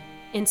Nancy,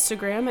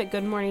 Instagram at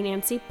Good Morning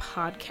Nancy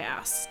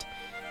Podcast.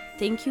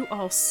 Thank you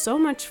all so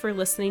much for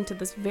listening to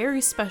this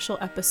very special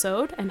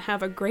episode, and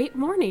have a great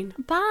morning.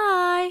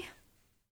 Bye!